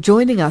so much for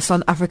joining us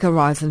on Africa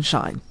Rise and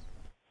Shine.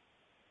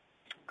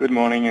 Good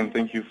morning, and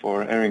thank you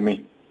for hearing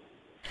me.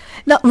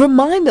 Now,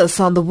 remind us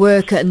on the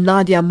work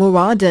Nadia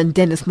Murad and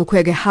Denis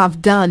Mukwege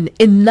have done,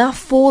 enough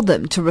for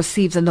them to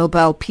receive the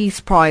Nobel Peace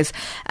Prize,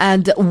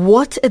 and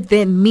what it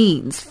then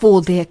means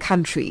for their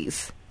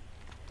countries.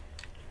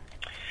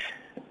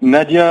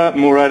 Nadia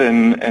Murad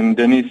and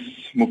Denis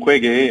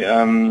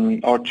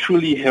Mukwege are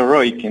truly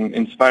heroic and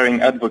inspiring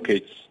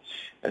advocates.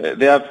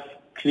 They have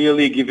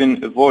clearly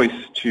given a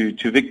voice to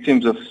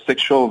victims of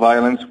sexual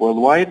violence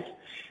worldwide,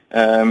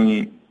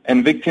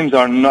 and victims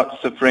are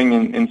not suffering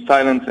in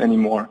silence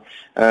anymore.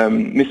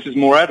 Mrs.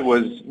 Murad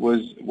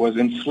was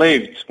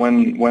enslaved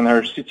when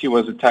her city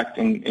was attacked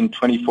in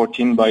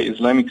 2014 by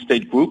Islamic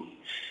State group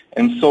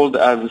and sold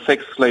as a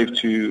sex slave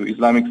to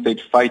Islamic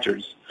State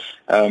fighters.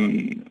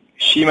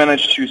 She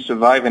managed to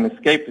survive and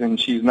escape, and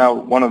she's now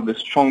one of the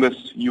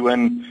strongest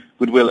UN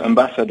Goodwill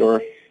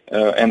ambassador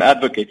and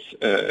advocates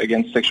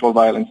against sexual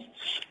violence.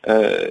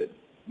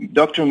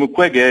 Dr.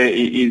 Mukwege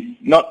is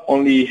not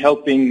only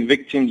helping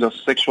victims of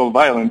sexual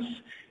violence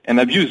and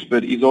abuse,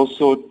 but is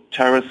also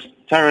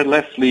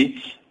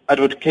tirelessly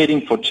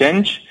advocating for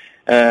change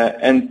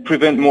and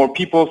prevent more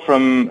people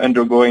from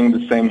undergoing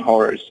the same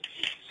horrors.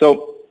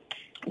 So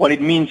what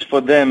it means for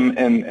them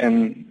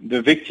and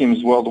the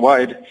victims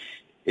worldwide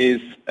is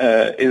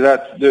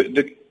that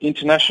the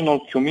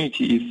international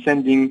community is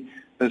sending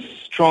a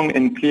strong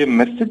and clear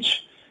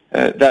message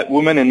that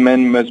women and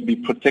men must be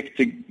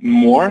protected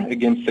more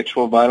against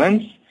sexual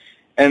violence,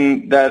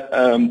 and that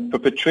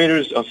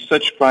perpetrators of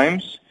such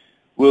crimes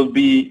will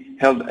be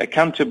held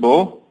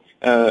accountable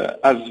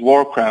as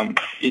war crimes.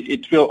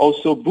 It will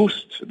also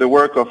boost the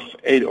work of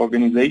aid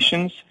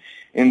organizations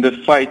in the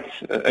fight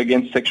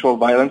against sexual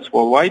violence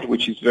worldwide,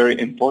 which is very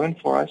important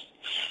for us,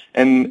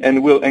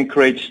 and will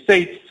encourage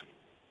states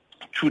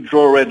to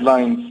draw red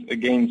lines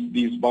against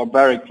these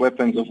barbaric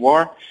weapons of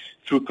war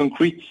through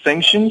concrete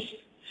sanctions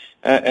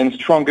and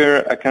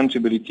stronger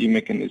accountability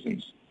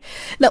mechanisms.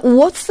 Now,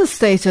 what's the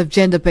state of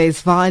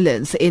gender-based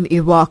violence in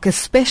Iraq,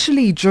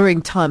 especially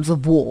during times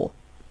of war?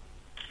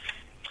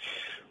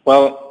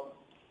 Well,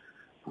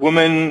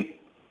 women,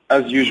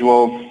 as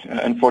usual,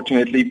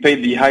 unfortunately,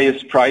 paid the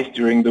highest price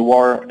during the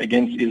war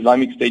against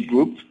Islamic State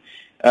group.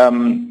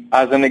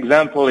 As an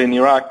example, in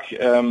Iraq,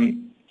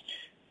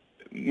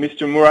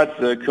 Mr.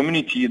 Murad's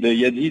community, the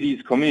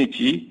Yazidis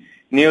community,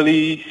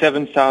 nearly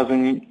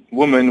 7,000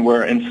 women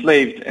were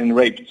enslaved and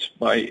raped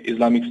by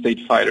Islamic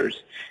State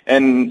fighters.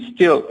 And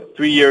still,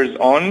 3 years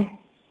on,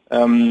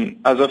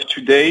 as of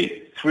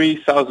today,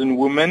 3,000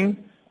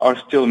 women are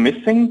still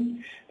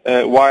missing,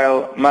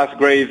 while mass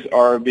graves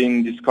are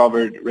being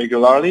discovered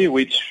regularly,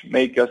 which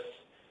make us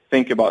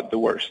think about the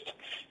worst.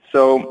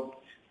 So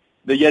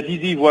the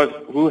Yazidis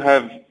who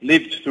have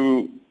lived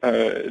through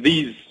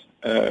these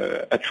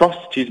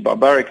atrocities,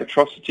 barbaric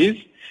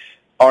atrocities,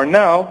 are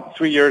now,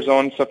 3 years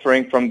on,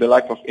 suffering from the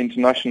lack of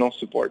international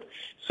support.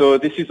 So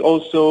this is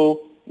also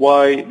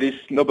why this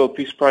Nobel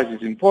Peace Prize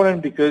is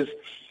important, because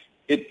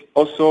it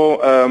also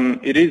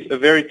it is a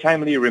very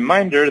timely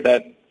reminder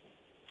that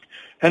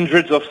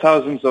hundreds of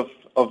thousands of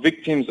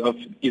victims of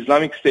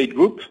Islamic State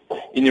group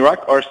in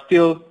Iraq are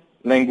still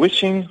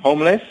languishing,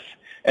 homeless,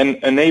 and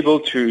unable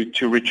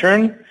to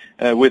return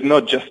with no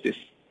justice.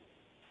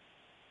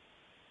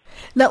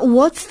 Now,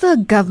 what's the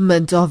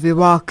government of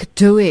Iraq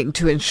doing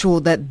to ensure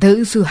that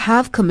those who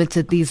have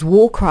committed these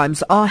war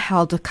crimes are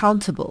held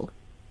accountable?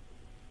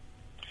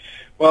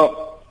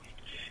 Well,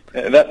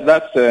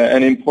 that's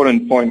an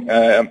important point.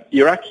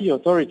 Iraqi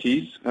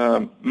authorities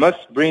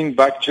must bring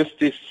back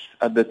justice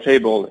at the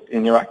table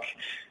in Iraq.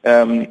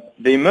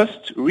 They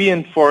must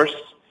reinforce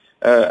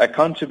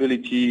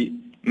accountability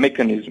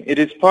mechanism. It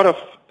is part of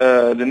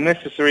the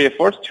necessary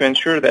efforts to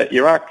ensure that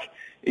Iraq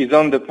is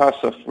on the path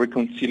of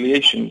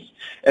reconciliations.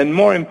 And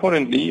more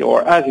importantly,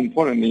 or as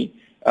importantly,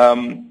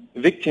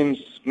 victims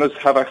must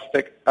have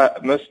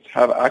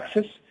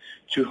access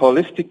to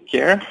holistic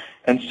care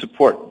and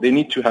support. They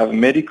need to have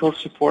medical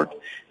support,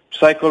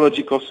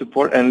 psychological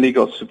support, and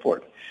legal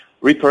support.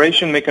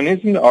 Reparation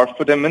mechanisms are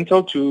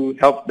fundamental to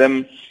help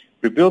them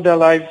rebuild their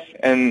lives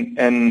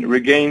and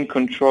regain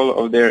control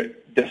of their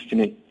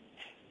destiny.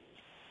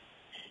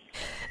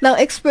 Now,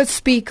 experts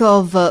speak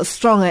of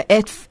stronger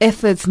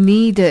efforts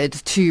needed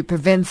to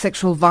prevent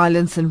sexual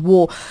violence and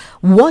war.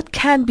 What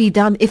can be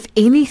done, if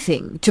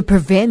anything, to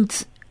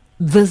prevent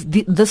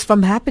this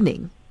from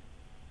happening?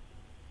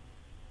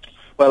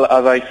 Well,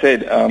 as I said,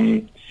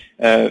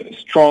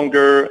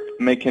 stronger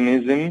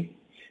mechanism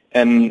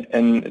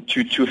and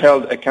to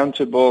hold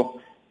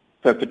accountable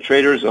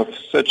perpetrators of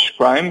such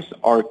crimes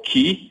are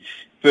key.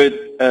 But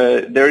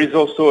there is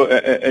also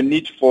a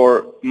need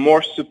for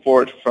more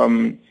support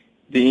from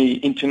the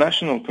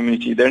international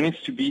community. There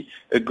needs to be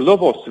a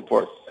global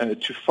support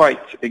to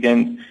fight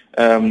against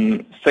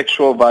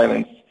sexual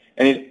violence.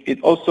 And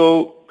it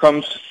also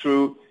comes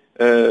through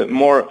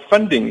more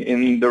funding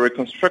in the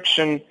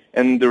reconstruction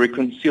and the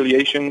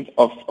reconciliation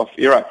of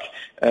Iraq.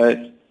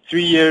 3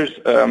 years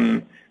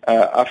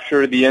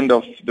after the end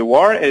of the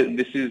war,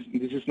 this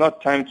is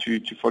not time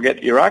to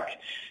forget Iraq,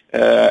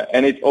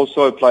 and it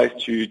also applies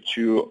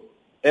to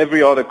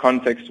every other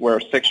context where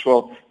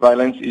sexual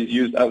violence is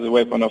used as a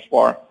weapon of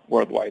war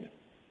worldwide.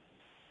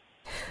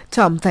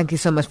 Tom, thank you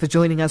so much for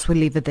joining us. We'll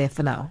leave it there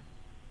for now.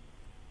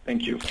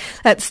 Thank you.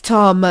 That's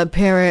Tom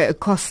Pere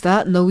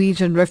Costa,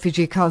 Norwegian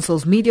Refugee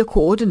Council's media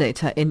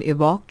coordinator in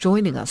Iraq,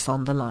 joining us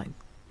on the line.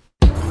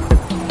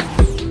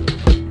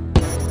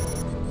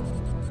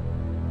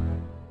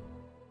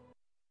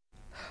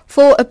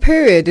 For a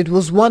period, it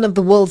was one of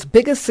the world's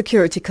biggest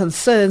security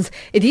concerns.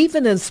 It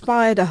even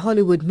inspired a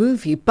Hollywood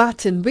movie.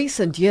 But in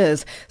recent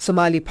years,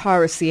 Somali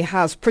piracy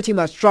has pretty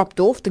much dropped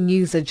off the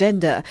news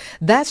agenda.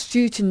 That's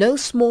due to no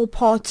small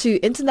part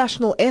to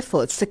international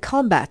efforts to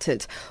combat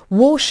it.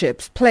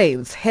 Warships,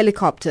 planes,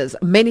 helicopters,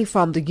 many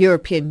from the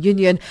European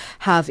Union,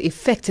 have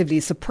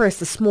effectively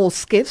suppressed the small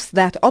skiffs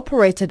that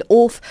operated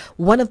off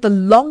one of the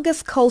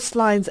longest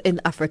coastlines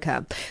in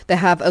Africa. There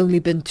have only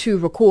been 2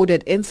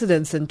 recorded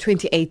incidents in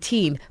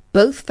 2018.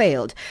 Both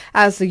failed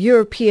as the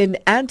European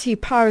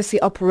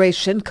anti-piracy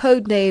operation,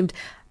 codenamed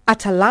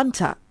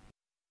Atalanta,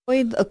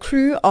 joined a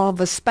crew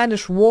of a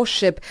Spanish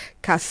warship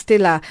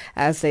Castilla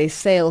as they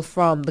sailed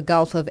from the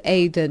Gulf of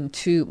Aden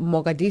to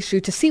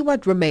Mogadishu to see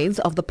what remains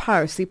of the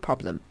piracy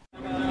problem.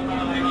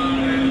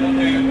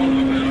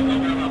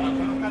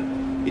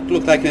 It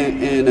looked like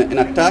an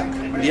attack.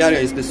 The area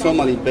is the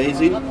Somali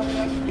Basin.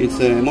 It's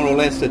more or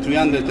less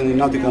 300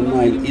 nautical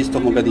miles east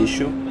of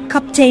Mogadishu.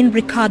 Captain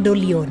Ricardo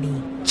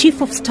Leoni,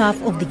 Chief of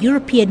Staff of the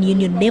European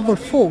Union Naval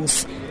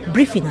Force,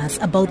 briefing us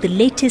about the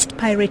latest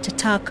pirate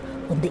attack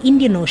on the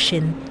Indian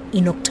Ocean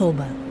in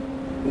October.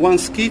 1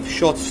 skiff,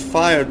 shots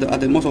fired at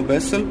the motor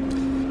vessel.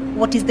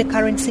 What is the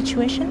current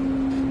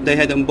situation? They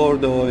had on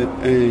board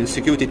a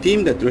security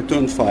team that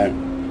returned fire.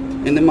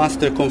 And the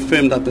master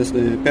confirmed that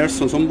the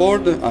persons on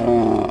board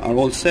are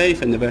all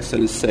safe and the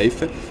vessel is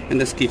safe, and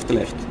the skiff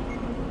left.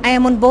 I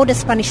am on board a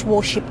Spanish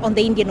warship on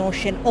the Indian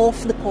Ocean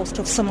off the coast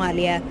of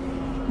Somalia.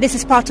 This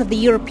is part of the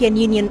European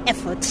Union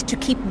effort to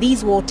keep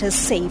these waters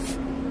safe.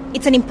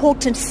 It's an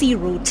important sea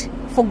route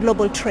for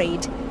global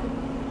trade.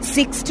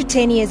 6 to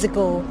 10 years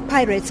ago,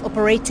 pirates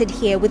operated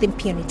here with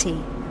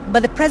impunity.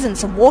 But the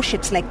presence of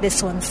warships like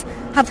this ones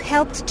have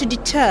helped to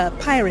deter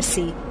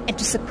piracy and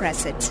to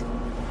suppress it.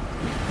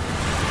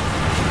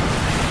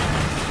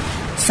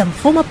 Some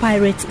former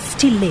pirates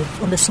still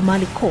live on the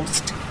Somali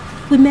coast.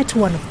 We met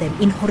one of them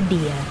in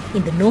Hordia,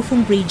 in the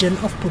northern region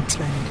of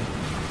Puntland.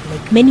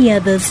 Like many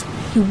others,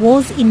 he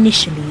was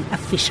initially a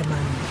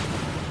fisherman.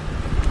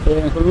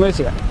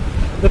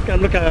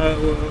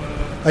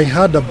 I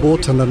had a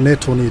boat and a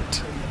net on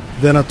it.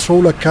 Then a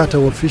trawler cut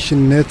our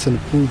fishing nets and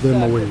pulled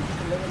them away.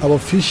 Our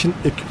fishing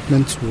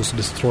equipment was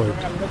destroyed.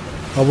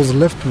 I was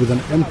left with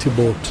an empty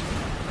boat.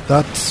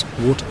 That's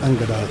what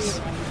angered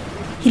us.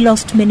 He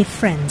lost many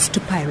friends to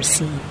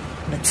piracy,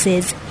 but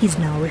says he's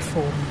now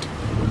reformed.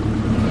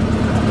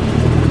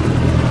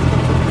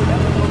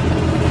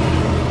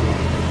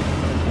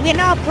 We are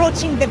now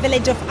approaching the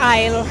village of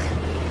Isle.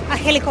 A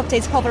helicopter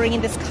is hovering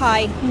in the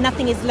sky.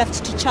 Nothing is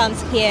left to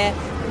chance here.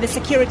 The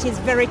security is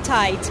very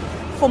tight.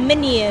 For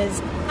many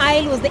years,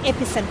 Isle was the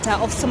epicenter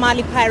of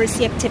Somali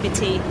piracy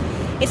activity.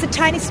 It's a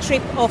tiny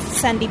strip of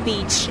sandy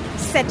beach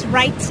set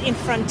right in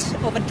front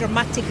of a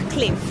dramatic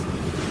cliff.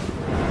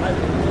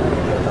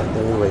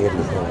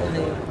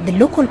 The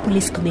local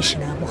police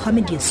commissioner,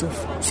 Mohammed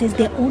Yusuf, says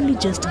they're only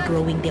just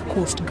growing their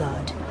coast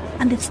guard.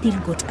 And they've still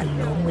got a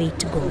long way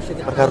to go.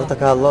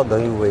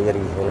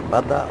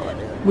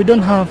 We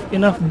don't have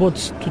enough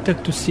boats to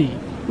take to sea.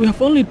 We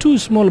have only 2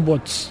 small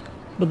boats,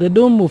 but they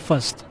don't move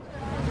fast.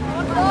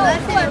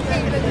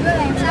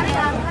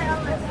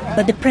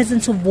 But the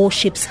presence of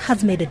warships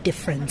has made a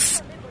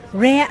difference.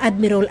 Rear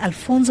Admiral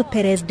Alfonso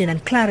Perez de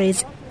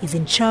Nanclares is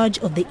in charge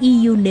of the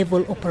EU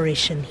naval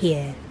operation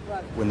here.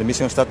 When the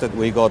mission started,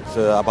 we got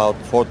about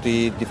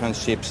 40 different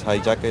ships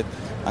hijacked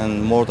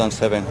and more than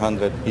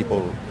 700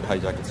 people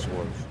hijacked as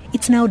well.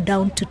 It's now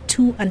down to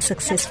 2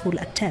 unsuccessful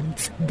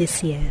attempts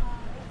this year.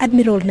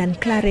 Admiral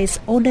Nanclares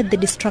ordered the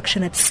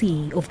destruction at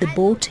sea of the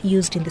boat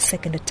used in the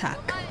second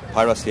attack.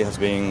 Piracy has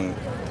been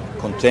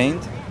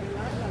contained,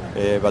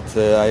 but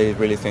I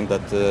really think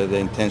that the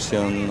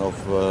intention of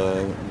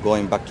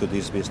going back to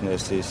this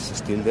business is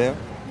still there.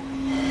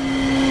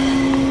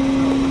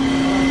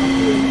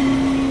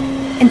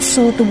 And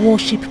so the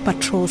warship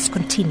patrols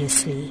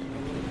continuously.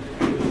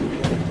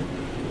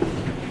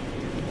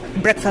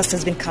 Breakfast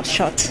has been cut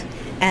short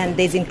and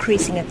there's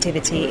increasing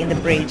activity in the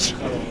bridge.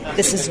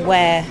 This is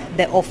where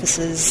the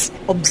officers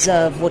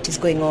observe what is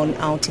going on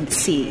out in the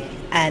sea,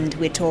 and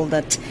we're told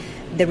that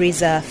there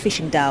is a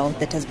fishing dhow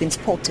that has been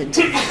spotted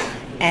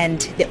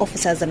and the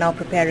officers are now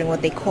preparing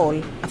what they call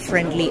a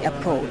friendly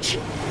approach.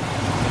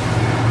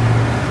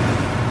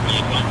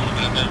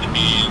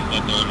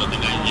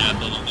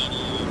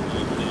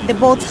 The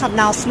boats have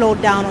now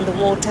slowed down on the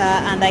water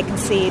and I can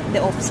see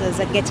the officers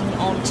are getting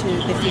onto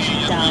the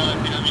fishing dhow.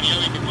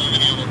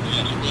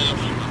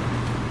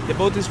 The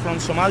boat is from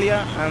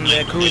Somalia and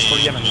the crew is for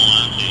Yemen.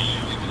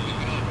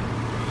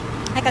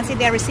 I can see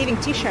they are receiving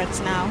T-shirts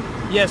now.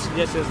 Yes.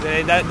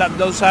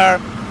 Those are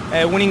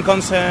winning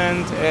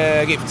consent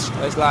gifts.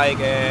 It's like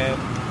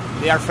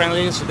They are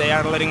friendly, so they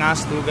are letting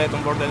us to get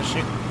on board the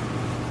ship.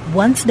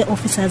 Once the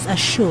officers are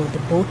sure the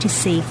boat is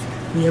safe,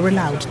 we are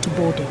allowed to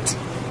board it.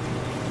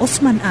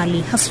 Osman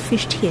Ali has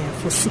fished here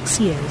for 6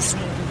 years.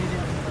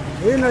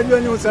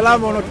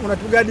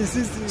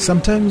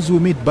 Sometimes we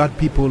meet bad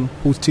people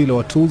who steal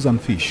our tools and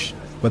fish,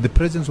 but the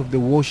presence of the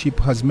warship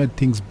has made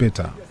things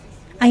better.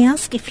 I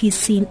ask if he's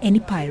seen any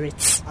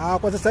pirates. No,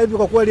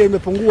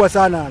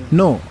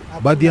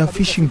 but there are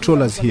fishing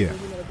trawlers here.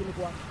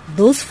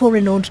 Those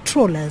foreign-owned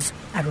trawlers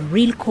are a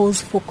real cause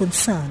for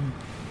concern.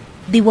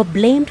 They were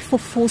blamed for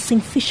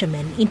forcing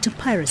fishermen into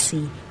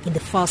piracy in the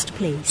first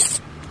place.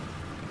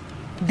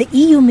 The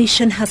EU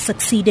mission has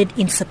succeeded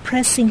in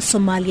suppressing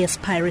Somalia's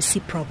piracy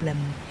problem,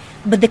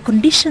 but the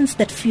conditions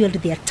that fueled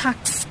the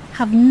attacks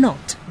have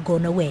not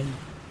gone away.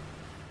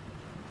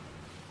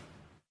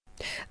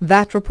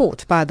 That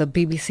report by the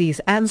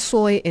BBC's Anne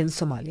Soy in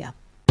Somalia.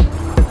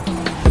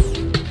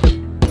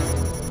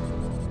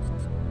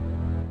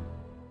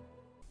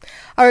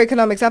 Our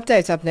economics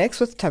update up next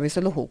with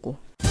Thabiso Lohuku.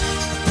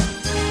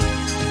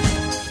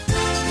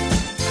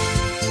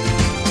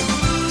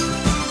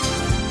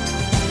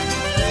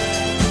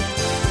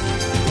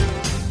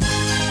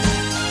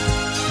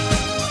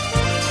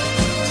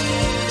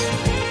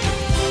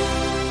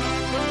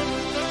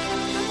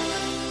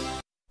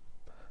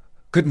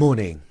 Good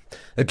morning.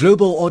 A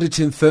global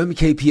auditing firm,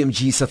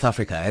 KPMG South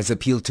Africa, has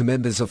appealed to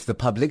members of the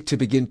public to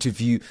begin to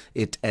view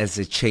it as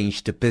a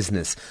changed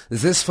business.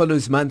 This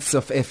follows months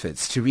of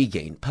efforts to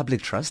regain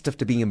public trust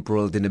after being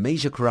embroiled in a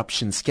major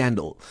corruption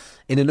scandal.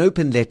 In an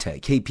open letter,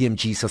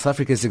 KPMG South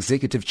Africa's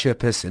executive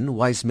chairperson,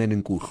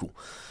 Wiseman Nkulu,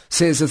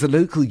 says that the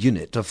local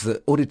unit of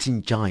the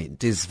auditing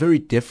giant is very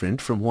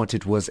different from what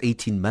it was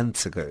 18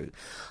 months ago,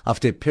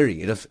 after a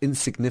period of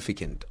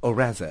significant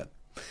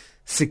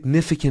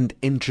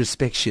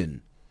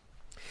introspection.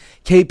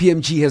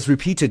 KPMG has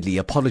repeatedly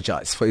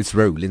apologized for its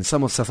role in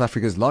some of South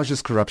Africa's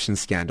largest corruption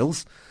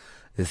scandals.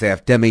 They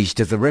have damaged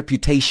the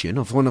reputation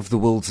of one of the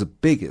world's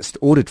biggest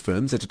audit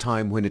firms at a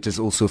time when it is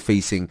also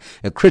facing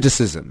a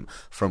criticism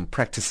from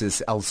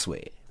practices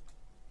elsewhere.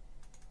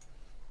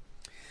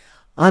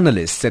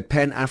 Analysts at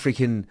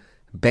Pan-African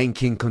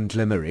banking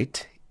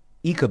conglomerate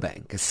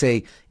Ecobank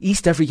say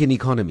East African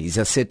economies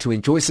are set to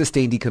enjoy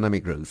sustained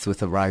economic growth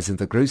with a rise in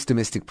the gross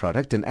domestic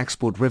product and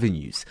export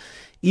revenues.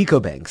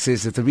 Ecobank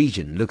says that the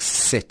region looks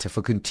set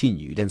for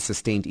continued and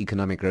sustained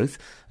economic growth,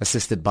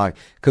 assisted by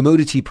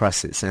commodity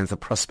prices and the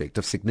prospect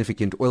of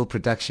significant oil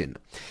production.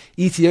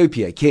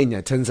 Ethiopia,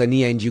 Kenya,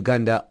 Tanzania and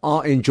Uganda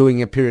are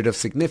enjoying a period of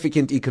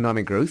significant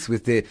economic growth,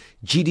 with their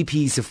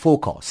GDPs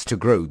forecast to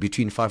grow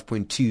between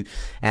 5.2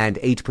 and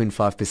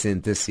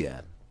 8.5% this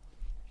year.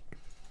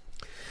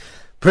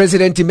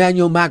 President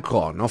Emmanuel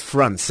Macron of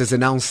France has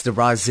announced a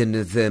rise in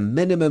the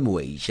minimum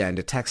wage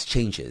and tax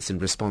changes in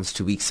response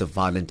to weeks of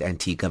violent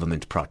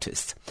anti-government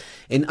protests.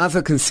 In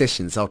other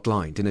concessions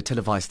outlined in a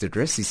televised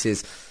address, he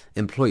says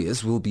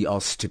employers will be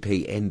asked to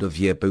pay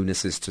end-of-year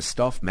bonuses to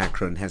staff.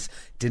 Macron has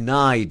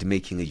denied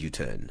making a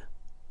U-turn.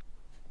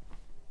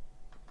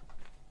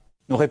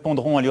 Nous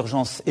répondrons à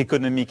l'urgence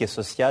économique et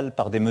sociale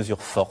par des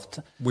mesures fortes.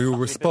 We will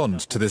respond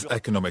to this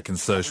economic and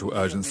social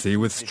urgency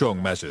with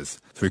strong measures,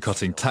 through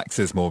cutting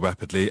taxes more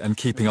rapidly and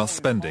keeping our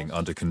spending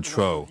under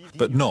control,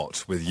 but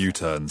not with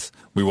U-turns.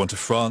 We want a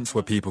France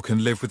where people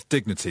can live with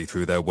dignity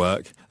through their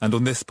work, and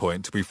on this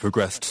point we've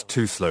progressed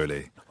too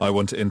slowly. I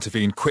want to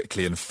intervene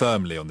quickly and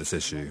firmly on this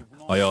issue.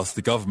 I ask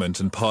the government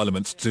and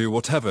parliament to do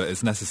whatever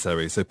is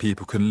necessary so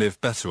people can live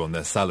better on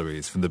their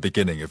salaries from the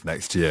beginning of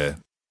next year.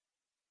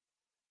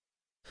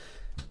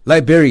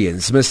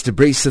 Liberians must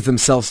brace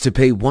themselves to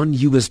pay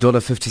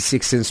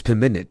 $1.56 per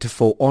minute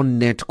for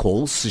on-net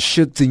calls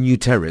should the new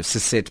tariffs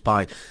set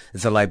by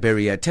the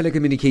Liberia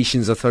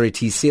Telecommunications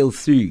Authority sail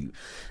through.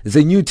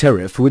 The new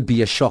tariff would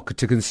be a shock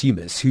to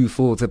consumers who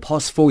for the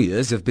past 4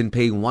 years have been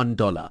paying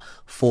 $1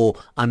 for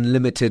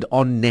unlimited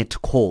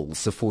on-net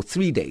calls for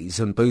 3 days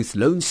on both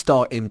Lone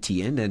Star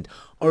MTN and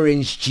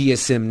Orange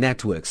GSM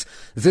networks.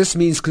 This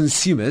means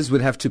consumers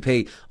would have to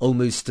pay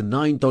almost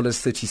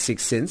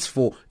 $9.36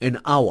 for an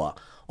hour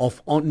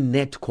of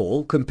on-net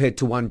call compared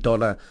to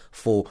 $1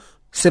 for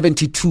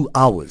 72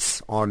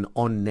 hours on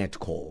on-net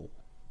call.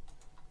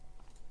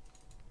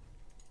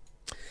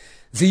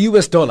 The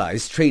US dollar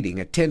is trading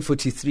at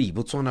 10.43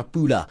 Botswana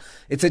Pula.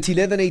 It's at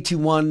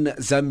 11.81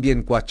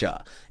 Zambian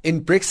Kwacha.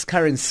 In BRICS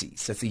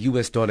currencies, the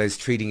US dollar is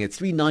trading at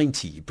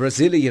 3.90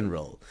 Brazilian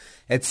real,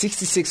 at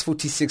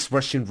 66.46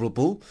 Russian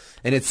ruble,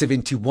 and at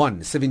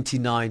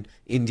 71.79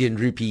 Indian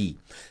rupee,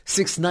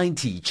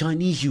 6.90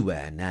 Chinese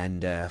yuan,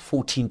 and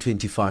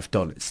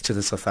 $14.25 to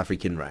the South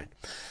African rand.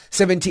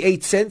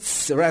 78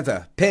 cents,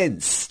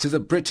 pence to the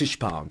British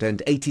pound,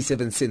 and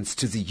 87 cents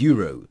to the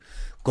euro.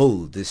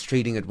 Gold is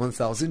trading at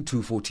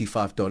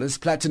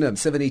 $1,245. Platinum,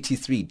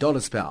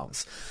 $783 per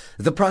ounce.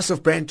 The price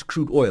of Brent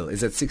crude oil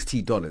is at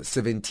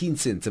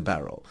 $60.17 a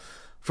barrel.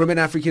 From an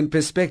African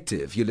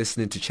perspective, you're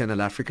listening to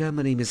Channel Africa.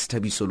 My name is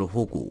Thabiso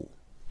Lohuku.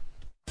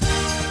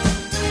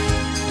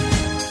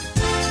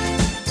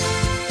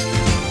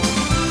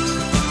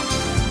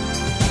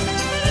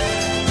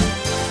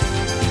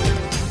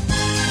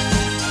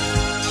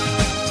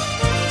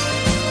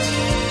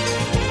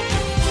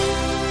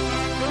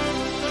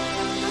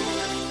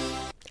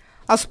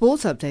 Our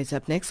sports updates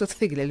up next with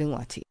Figile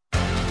Lingwati.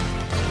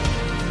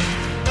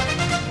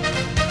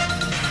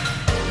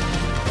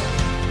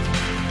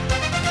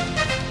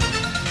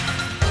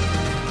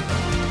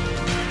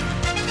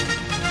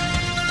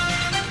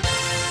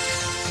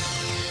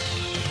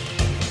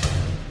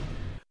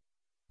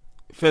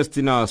 First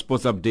in our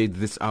sports update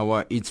this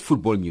hour, it's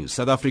football news.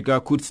 South Africa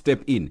could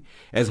step in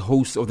as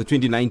host of the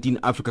 2019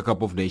 Africa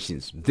Cup of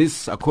Nations.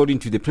 This, according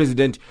to the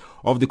president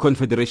of the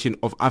Confederation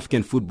of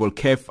African Football,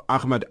 CAF,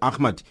 Ahmad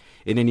Ahmad,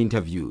 in an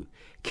interview.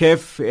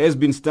 CAF has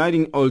been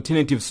studying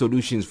alternative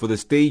solutions for the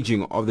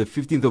staging of the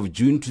 15th of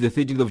June to the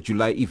 13th of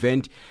July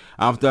event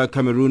after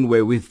Cameroon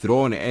were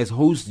withdrawn as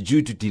host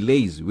due to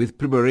delays with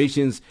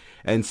preparations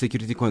and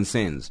security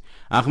concerns.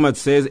 Ahmad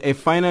says a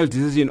final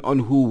decision on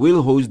who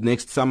will host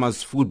next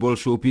summer's football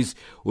showpiece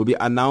will be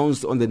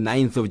announced on the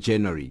 9th of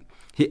January.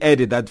 He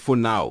added that for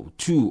now,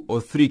 2 or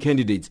 3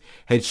 candidates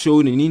had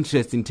shown an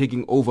interest in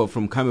taking over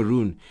from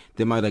Cameroon,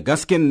 the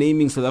Madagascan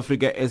naming South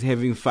Africa as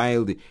having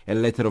filed a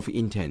letter of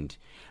intent.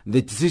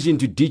 The decision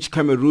to ditch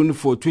Cameroon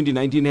for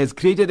 2019 has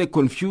created a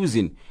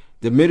confusing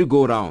the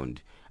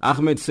merry-go-round.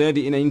 Ahmed said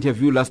in an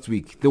interview last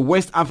week, the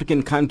West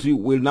African country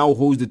will now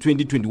host the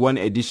 2021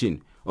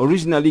 edition,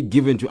 originally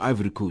given to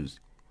Ivory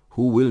Coast,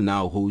 who will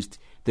now host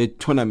the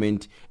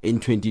tournament in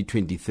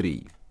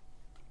 2023.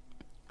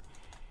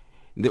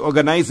 The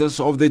organizers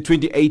of the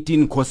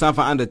 2018 COSAFA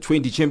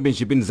Under-20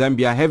 Championship in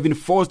Zambia have been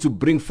forced to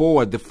bring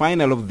forward the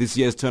final of this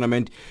year's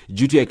tournament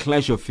due to a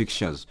clash of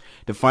fixtures.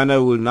 The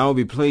final will now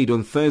be played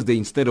on Thursday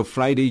instead of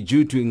Friday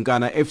due to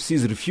Ngana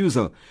FC's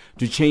refusal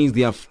to change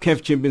their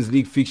CAF Champions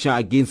League fixture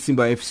against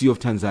Simba FC of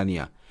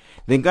Tanzania.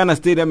 The Ngana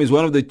Stadium is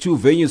one of the 2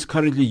 venues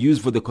currently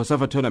used for the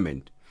COSAFA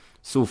tournament.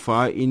 So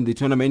far in the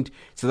tournament,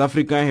 South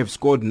Africa have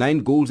scored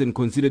 9 goals and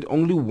conceded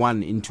only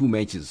 1 in 2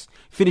 matches,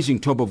 finishing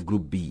top of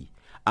Group B.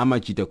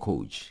 Amachita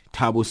coach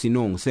Thabo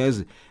Sinong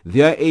says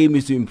their aim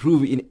is to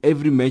improve in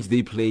every match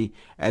they play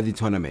at the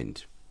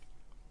tournament.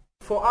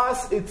 For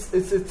us,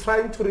 it's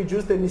trying to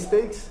reduce the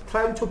mistakes,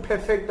 trying to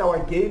perfect our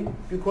game,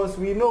 because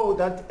we know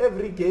that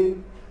every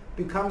game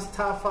becomes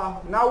tougher.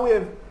 Now we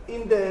have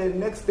in the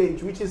next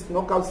stage, which is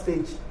knockout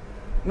stage.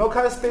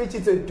 Knockout stage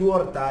is a do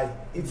or die.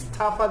 It's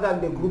tougher than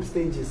the group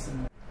stages.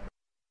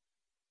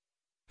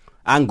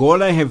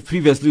 Angola have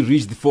previously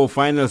reached the 4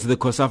 finals of the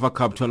COSAFA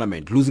Cup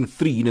tournament, losing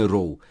 3 in a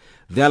row.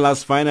 Their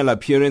last final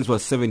appearance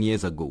was 7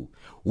 years ago.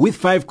 With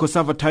 5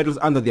 COSAFA titles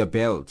under their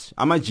belt,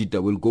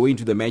 Amajita will go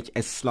into the match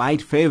as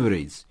slight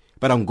favorites.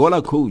 But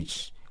Angola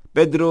coach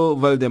Pedro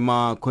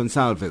Valdemar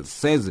Gonçalves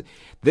says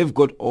they've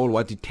got all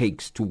what it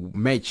takes to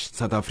match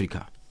South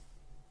Africa.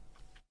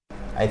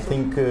 I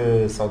think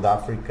South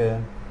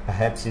Africa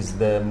perhaps is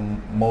the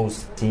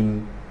most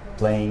team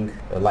playing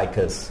like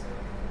us.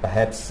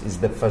 Perhaps it's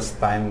the first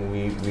time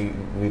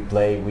we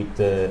play with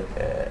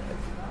a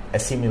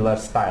similar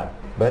style.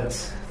 But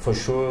for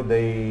sure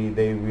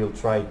they will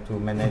try to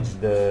manage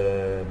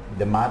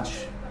the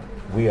match.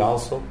 We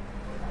also.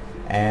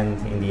 And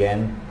in the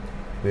end,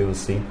 we will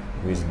see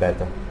who is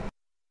better.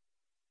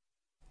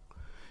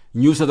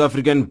 New South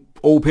African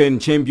Open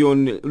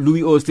champion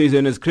Louis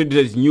Oosthuizen has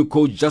credited new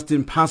coach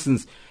Justin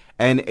Parsons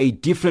and a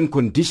different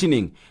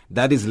conditioning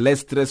that is less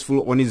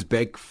stressful on his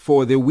back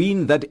for the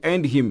win that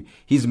earned him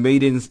his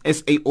maiden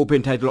SA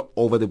Open title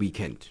over the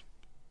weekend.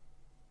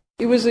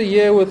 It was a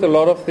year with a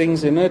lot of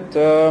things in it.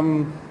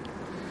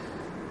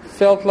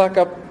 Felt like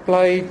I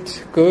played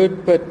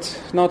good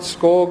but not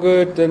score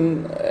good,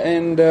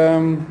 and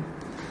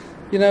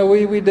you know,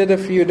 we did a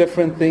few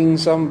different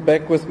things. I'm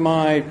back with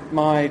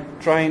my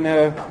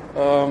trainer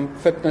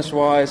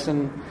fitness-wise,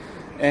 and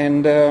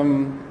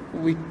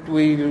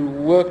we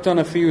worked on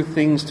a few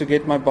things to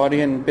get my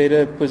body in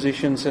better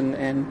positions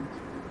and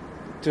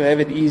to have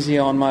it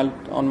easier on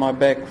my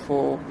back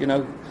for, you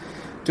know,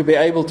 to be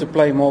able to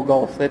play more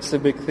golf. That's the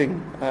big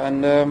thing.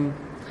 And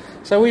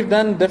so we've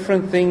done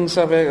different things.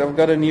 I've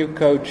got a new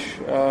coach,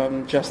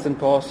 Justin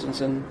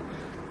Parsons, and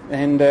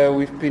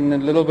we've been a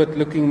little bit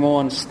looking more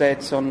on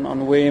stats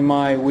on where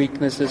my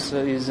weaknesses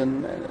is,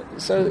 and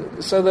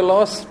so the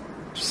last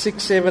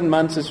 6-7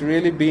 months has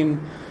really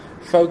been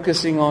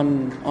focusing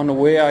on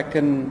where I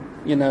can,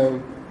 you know,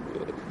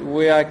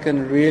 where I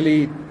can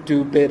really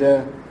do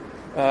better,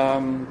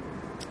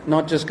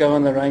 not just go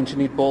on the range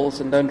and hit balls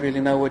and don't really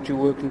know what you're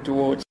working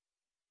towards.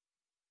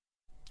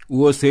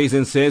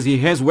 Oosthuizen says he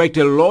has worked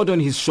a lot on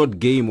his short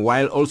game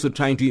while also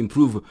trying to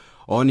improve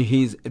on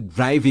his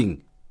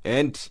driving.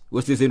 And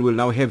Oosthuizen will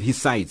now have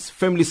his sights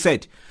firmly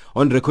set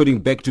on recording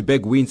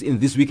back-to-back wins in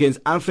this weekend's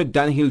Alfred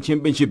Dunhill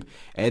Championship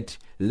at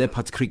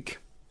Leopards Creek.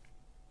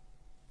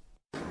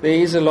 There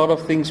is a lot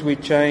of things we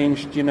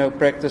changed, you know,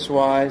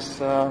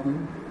 practice-wise.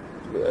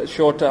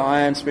 Shorter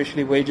irons,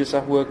 especially wedges,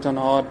 I've worked on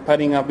hard.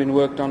 Putting, I've been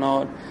worked on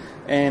hard.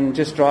 And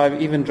just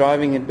even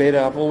driving it better.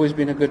 I've always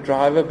been a good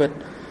driver,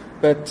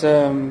 but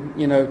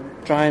you know,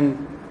 try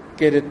and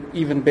get it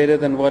even better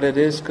than what it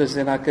is, because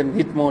then I can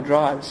hit more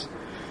drives.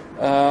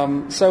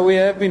 So we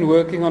have been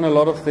working on a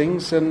lot of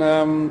things,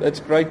 and it's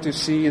great to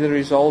see the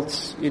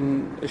results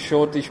in a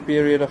shortish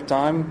period of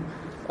time.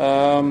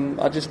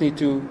 I just need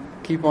to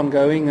keep on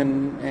going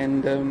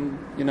and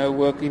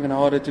work even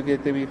harder to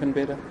get them even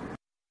better.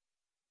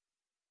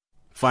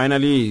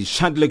 Finally,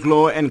 Charles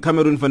Leclerc and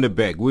Cameron van der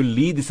Berg will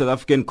lead the South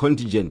African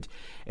contingent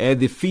at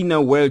the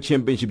FINA World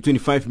Championship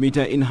 25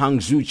 meter in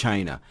Hangzhou,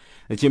 China.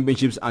 The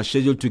championships are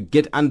scheduled to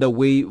get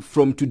underway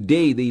from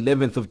today, the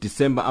 11th of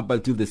December, up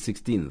until the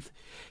 16th.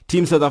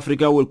 Team South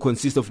Africa will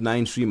consist of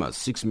 9 swimmers,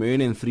 6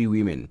 men and 3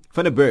 women.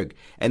 Van der Berg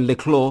and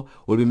Leclerc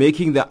will be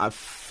making their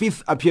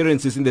 5th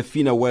appearances in the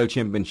FINA World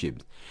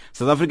Championship.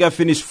 South Africa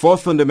finished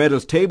 4th on the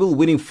medals table,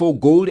 winning 4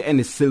 gold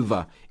and a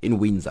silver in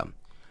Windsor.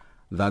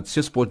 That's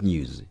your sport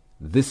news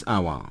this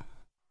hour.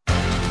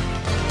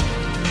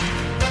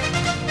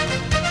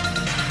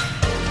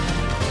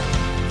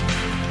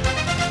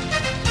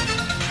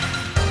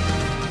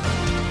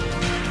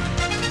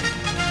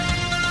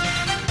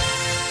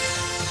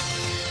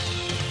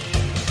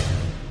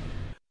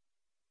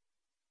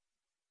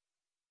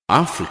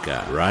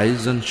 Africa,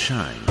 rise and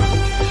shine.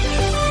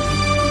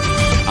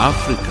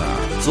 Africa,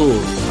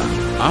 zorka.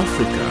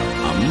 Africa,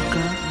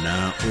 amka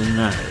na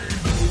ungae.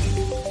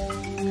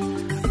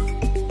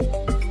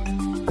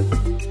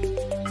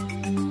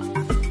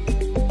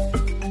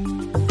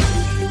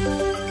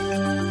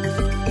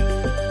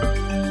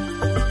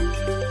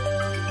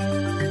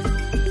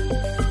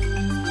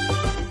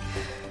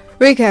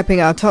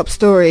 Recapping our top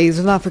stories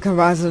on Africa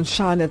Rise and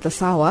Shine at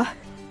this hour.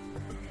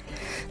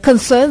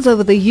 Concerns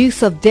over the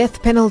use of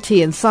death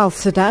penalty in South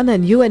Sudan,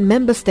 and UN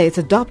member states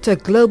adopt a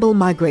global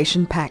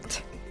migration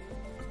pact.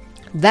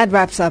 That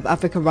wraps up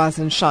Africa Rise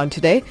and Shine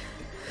today.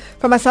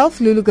 From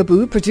myself, Lulu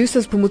Gabu,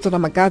 producers Pumutso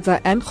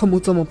Ramagaza and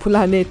Khomutso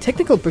Mopulane,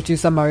 technical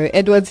producer Mario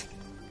Edwards,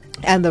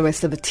 and the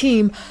rest of the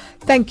team,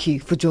 thank you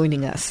for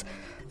joining us.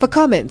 For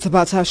comments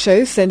about our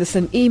show, send us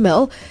an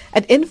email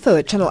at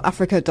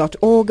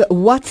info@channelafrica.org,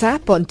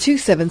 WhatsApp on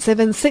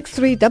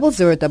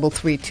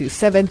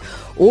 277-63003327,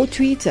 or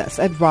tweet us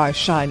at Rise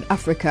Shine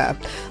Africa.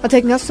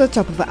 Taking us to the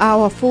top of the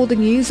hour for the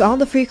news on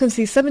the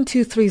frequency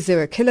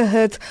 7230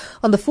 kHz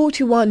on the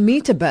 41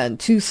 meter band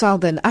to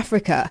Southern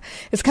Africa.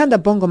 It's Kanda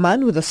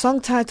Bongoman with a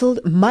song titled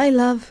My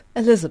Love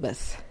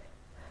Elizabeth.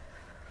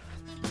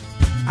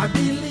 I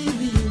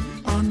believe you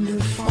on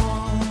the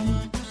phone.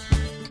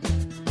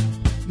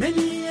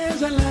 Many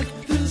years I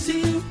like to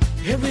see you.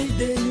 Every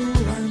day you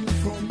run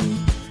from me.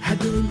 I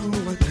don't know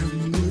what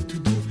I'm going to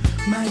do.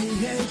 My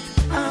head,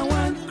 I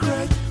want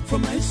cry for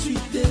my sweet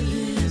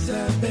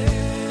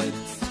Elizabeth.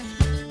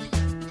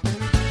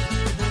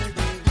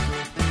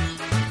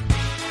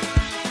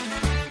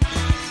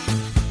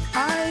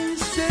 I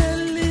say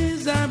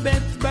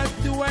Elizabeth, but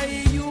why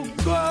you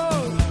go?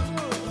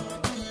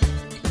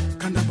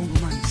 Kanda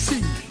Bongoman,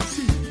 sing.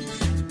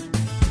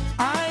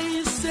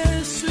 I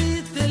say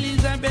sweet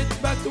Elizabeth,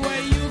 but why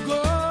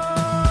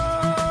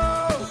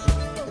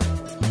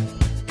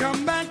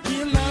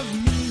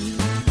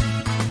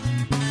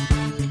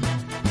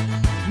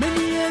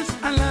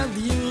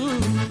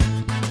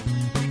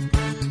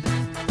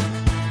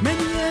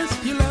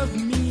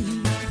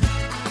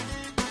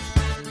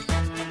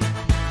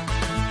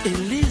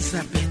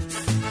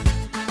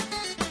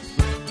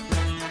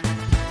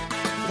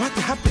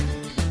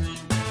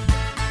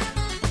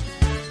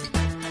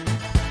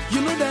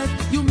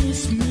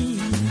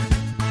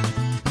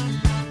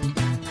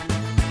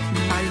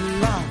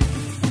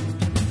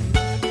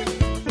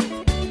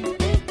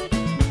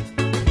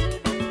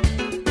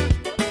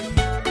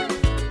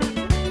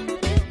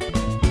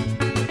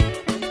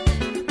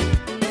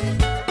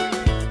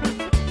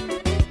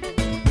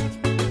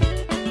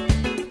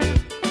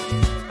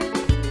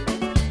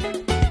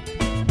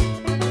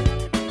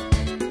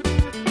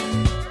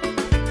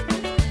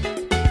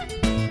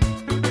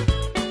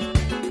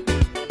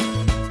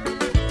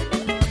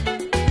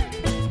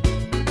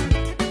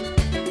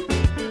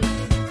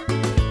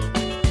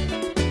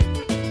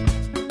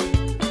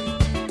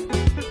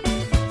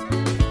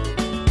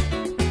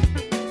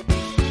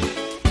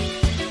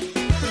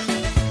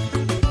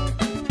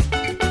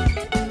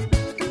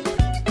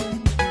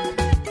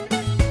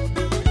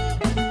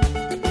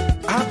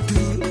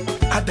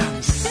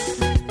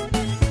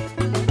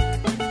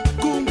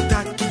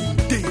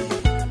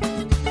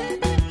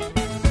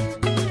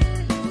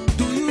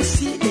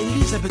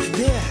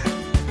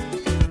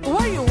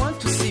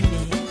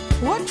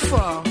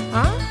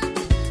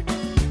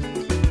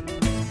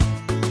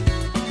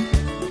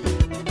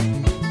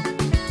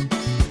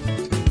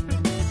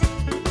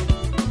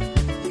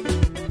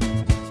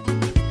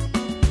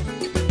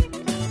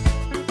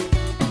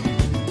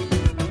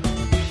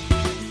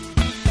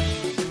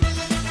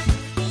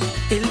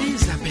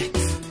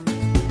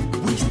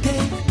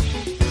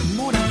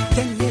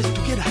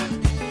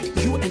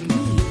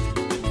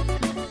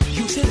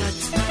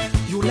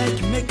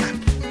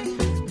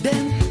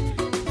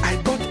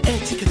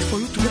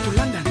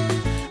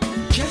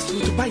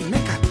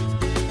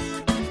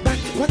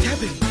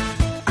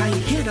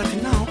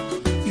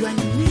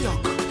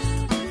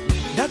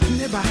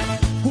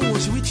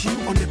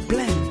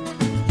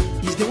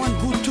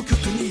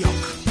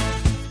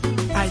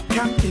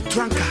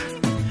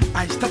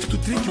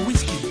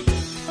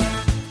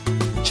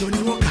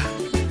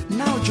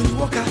Johnny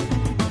Walker,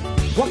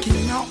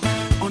 walking now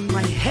on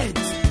my head,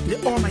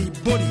 all my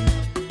body.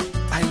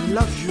 I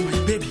love you,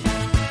 my baby.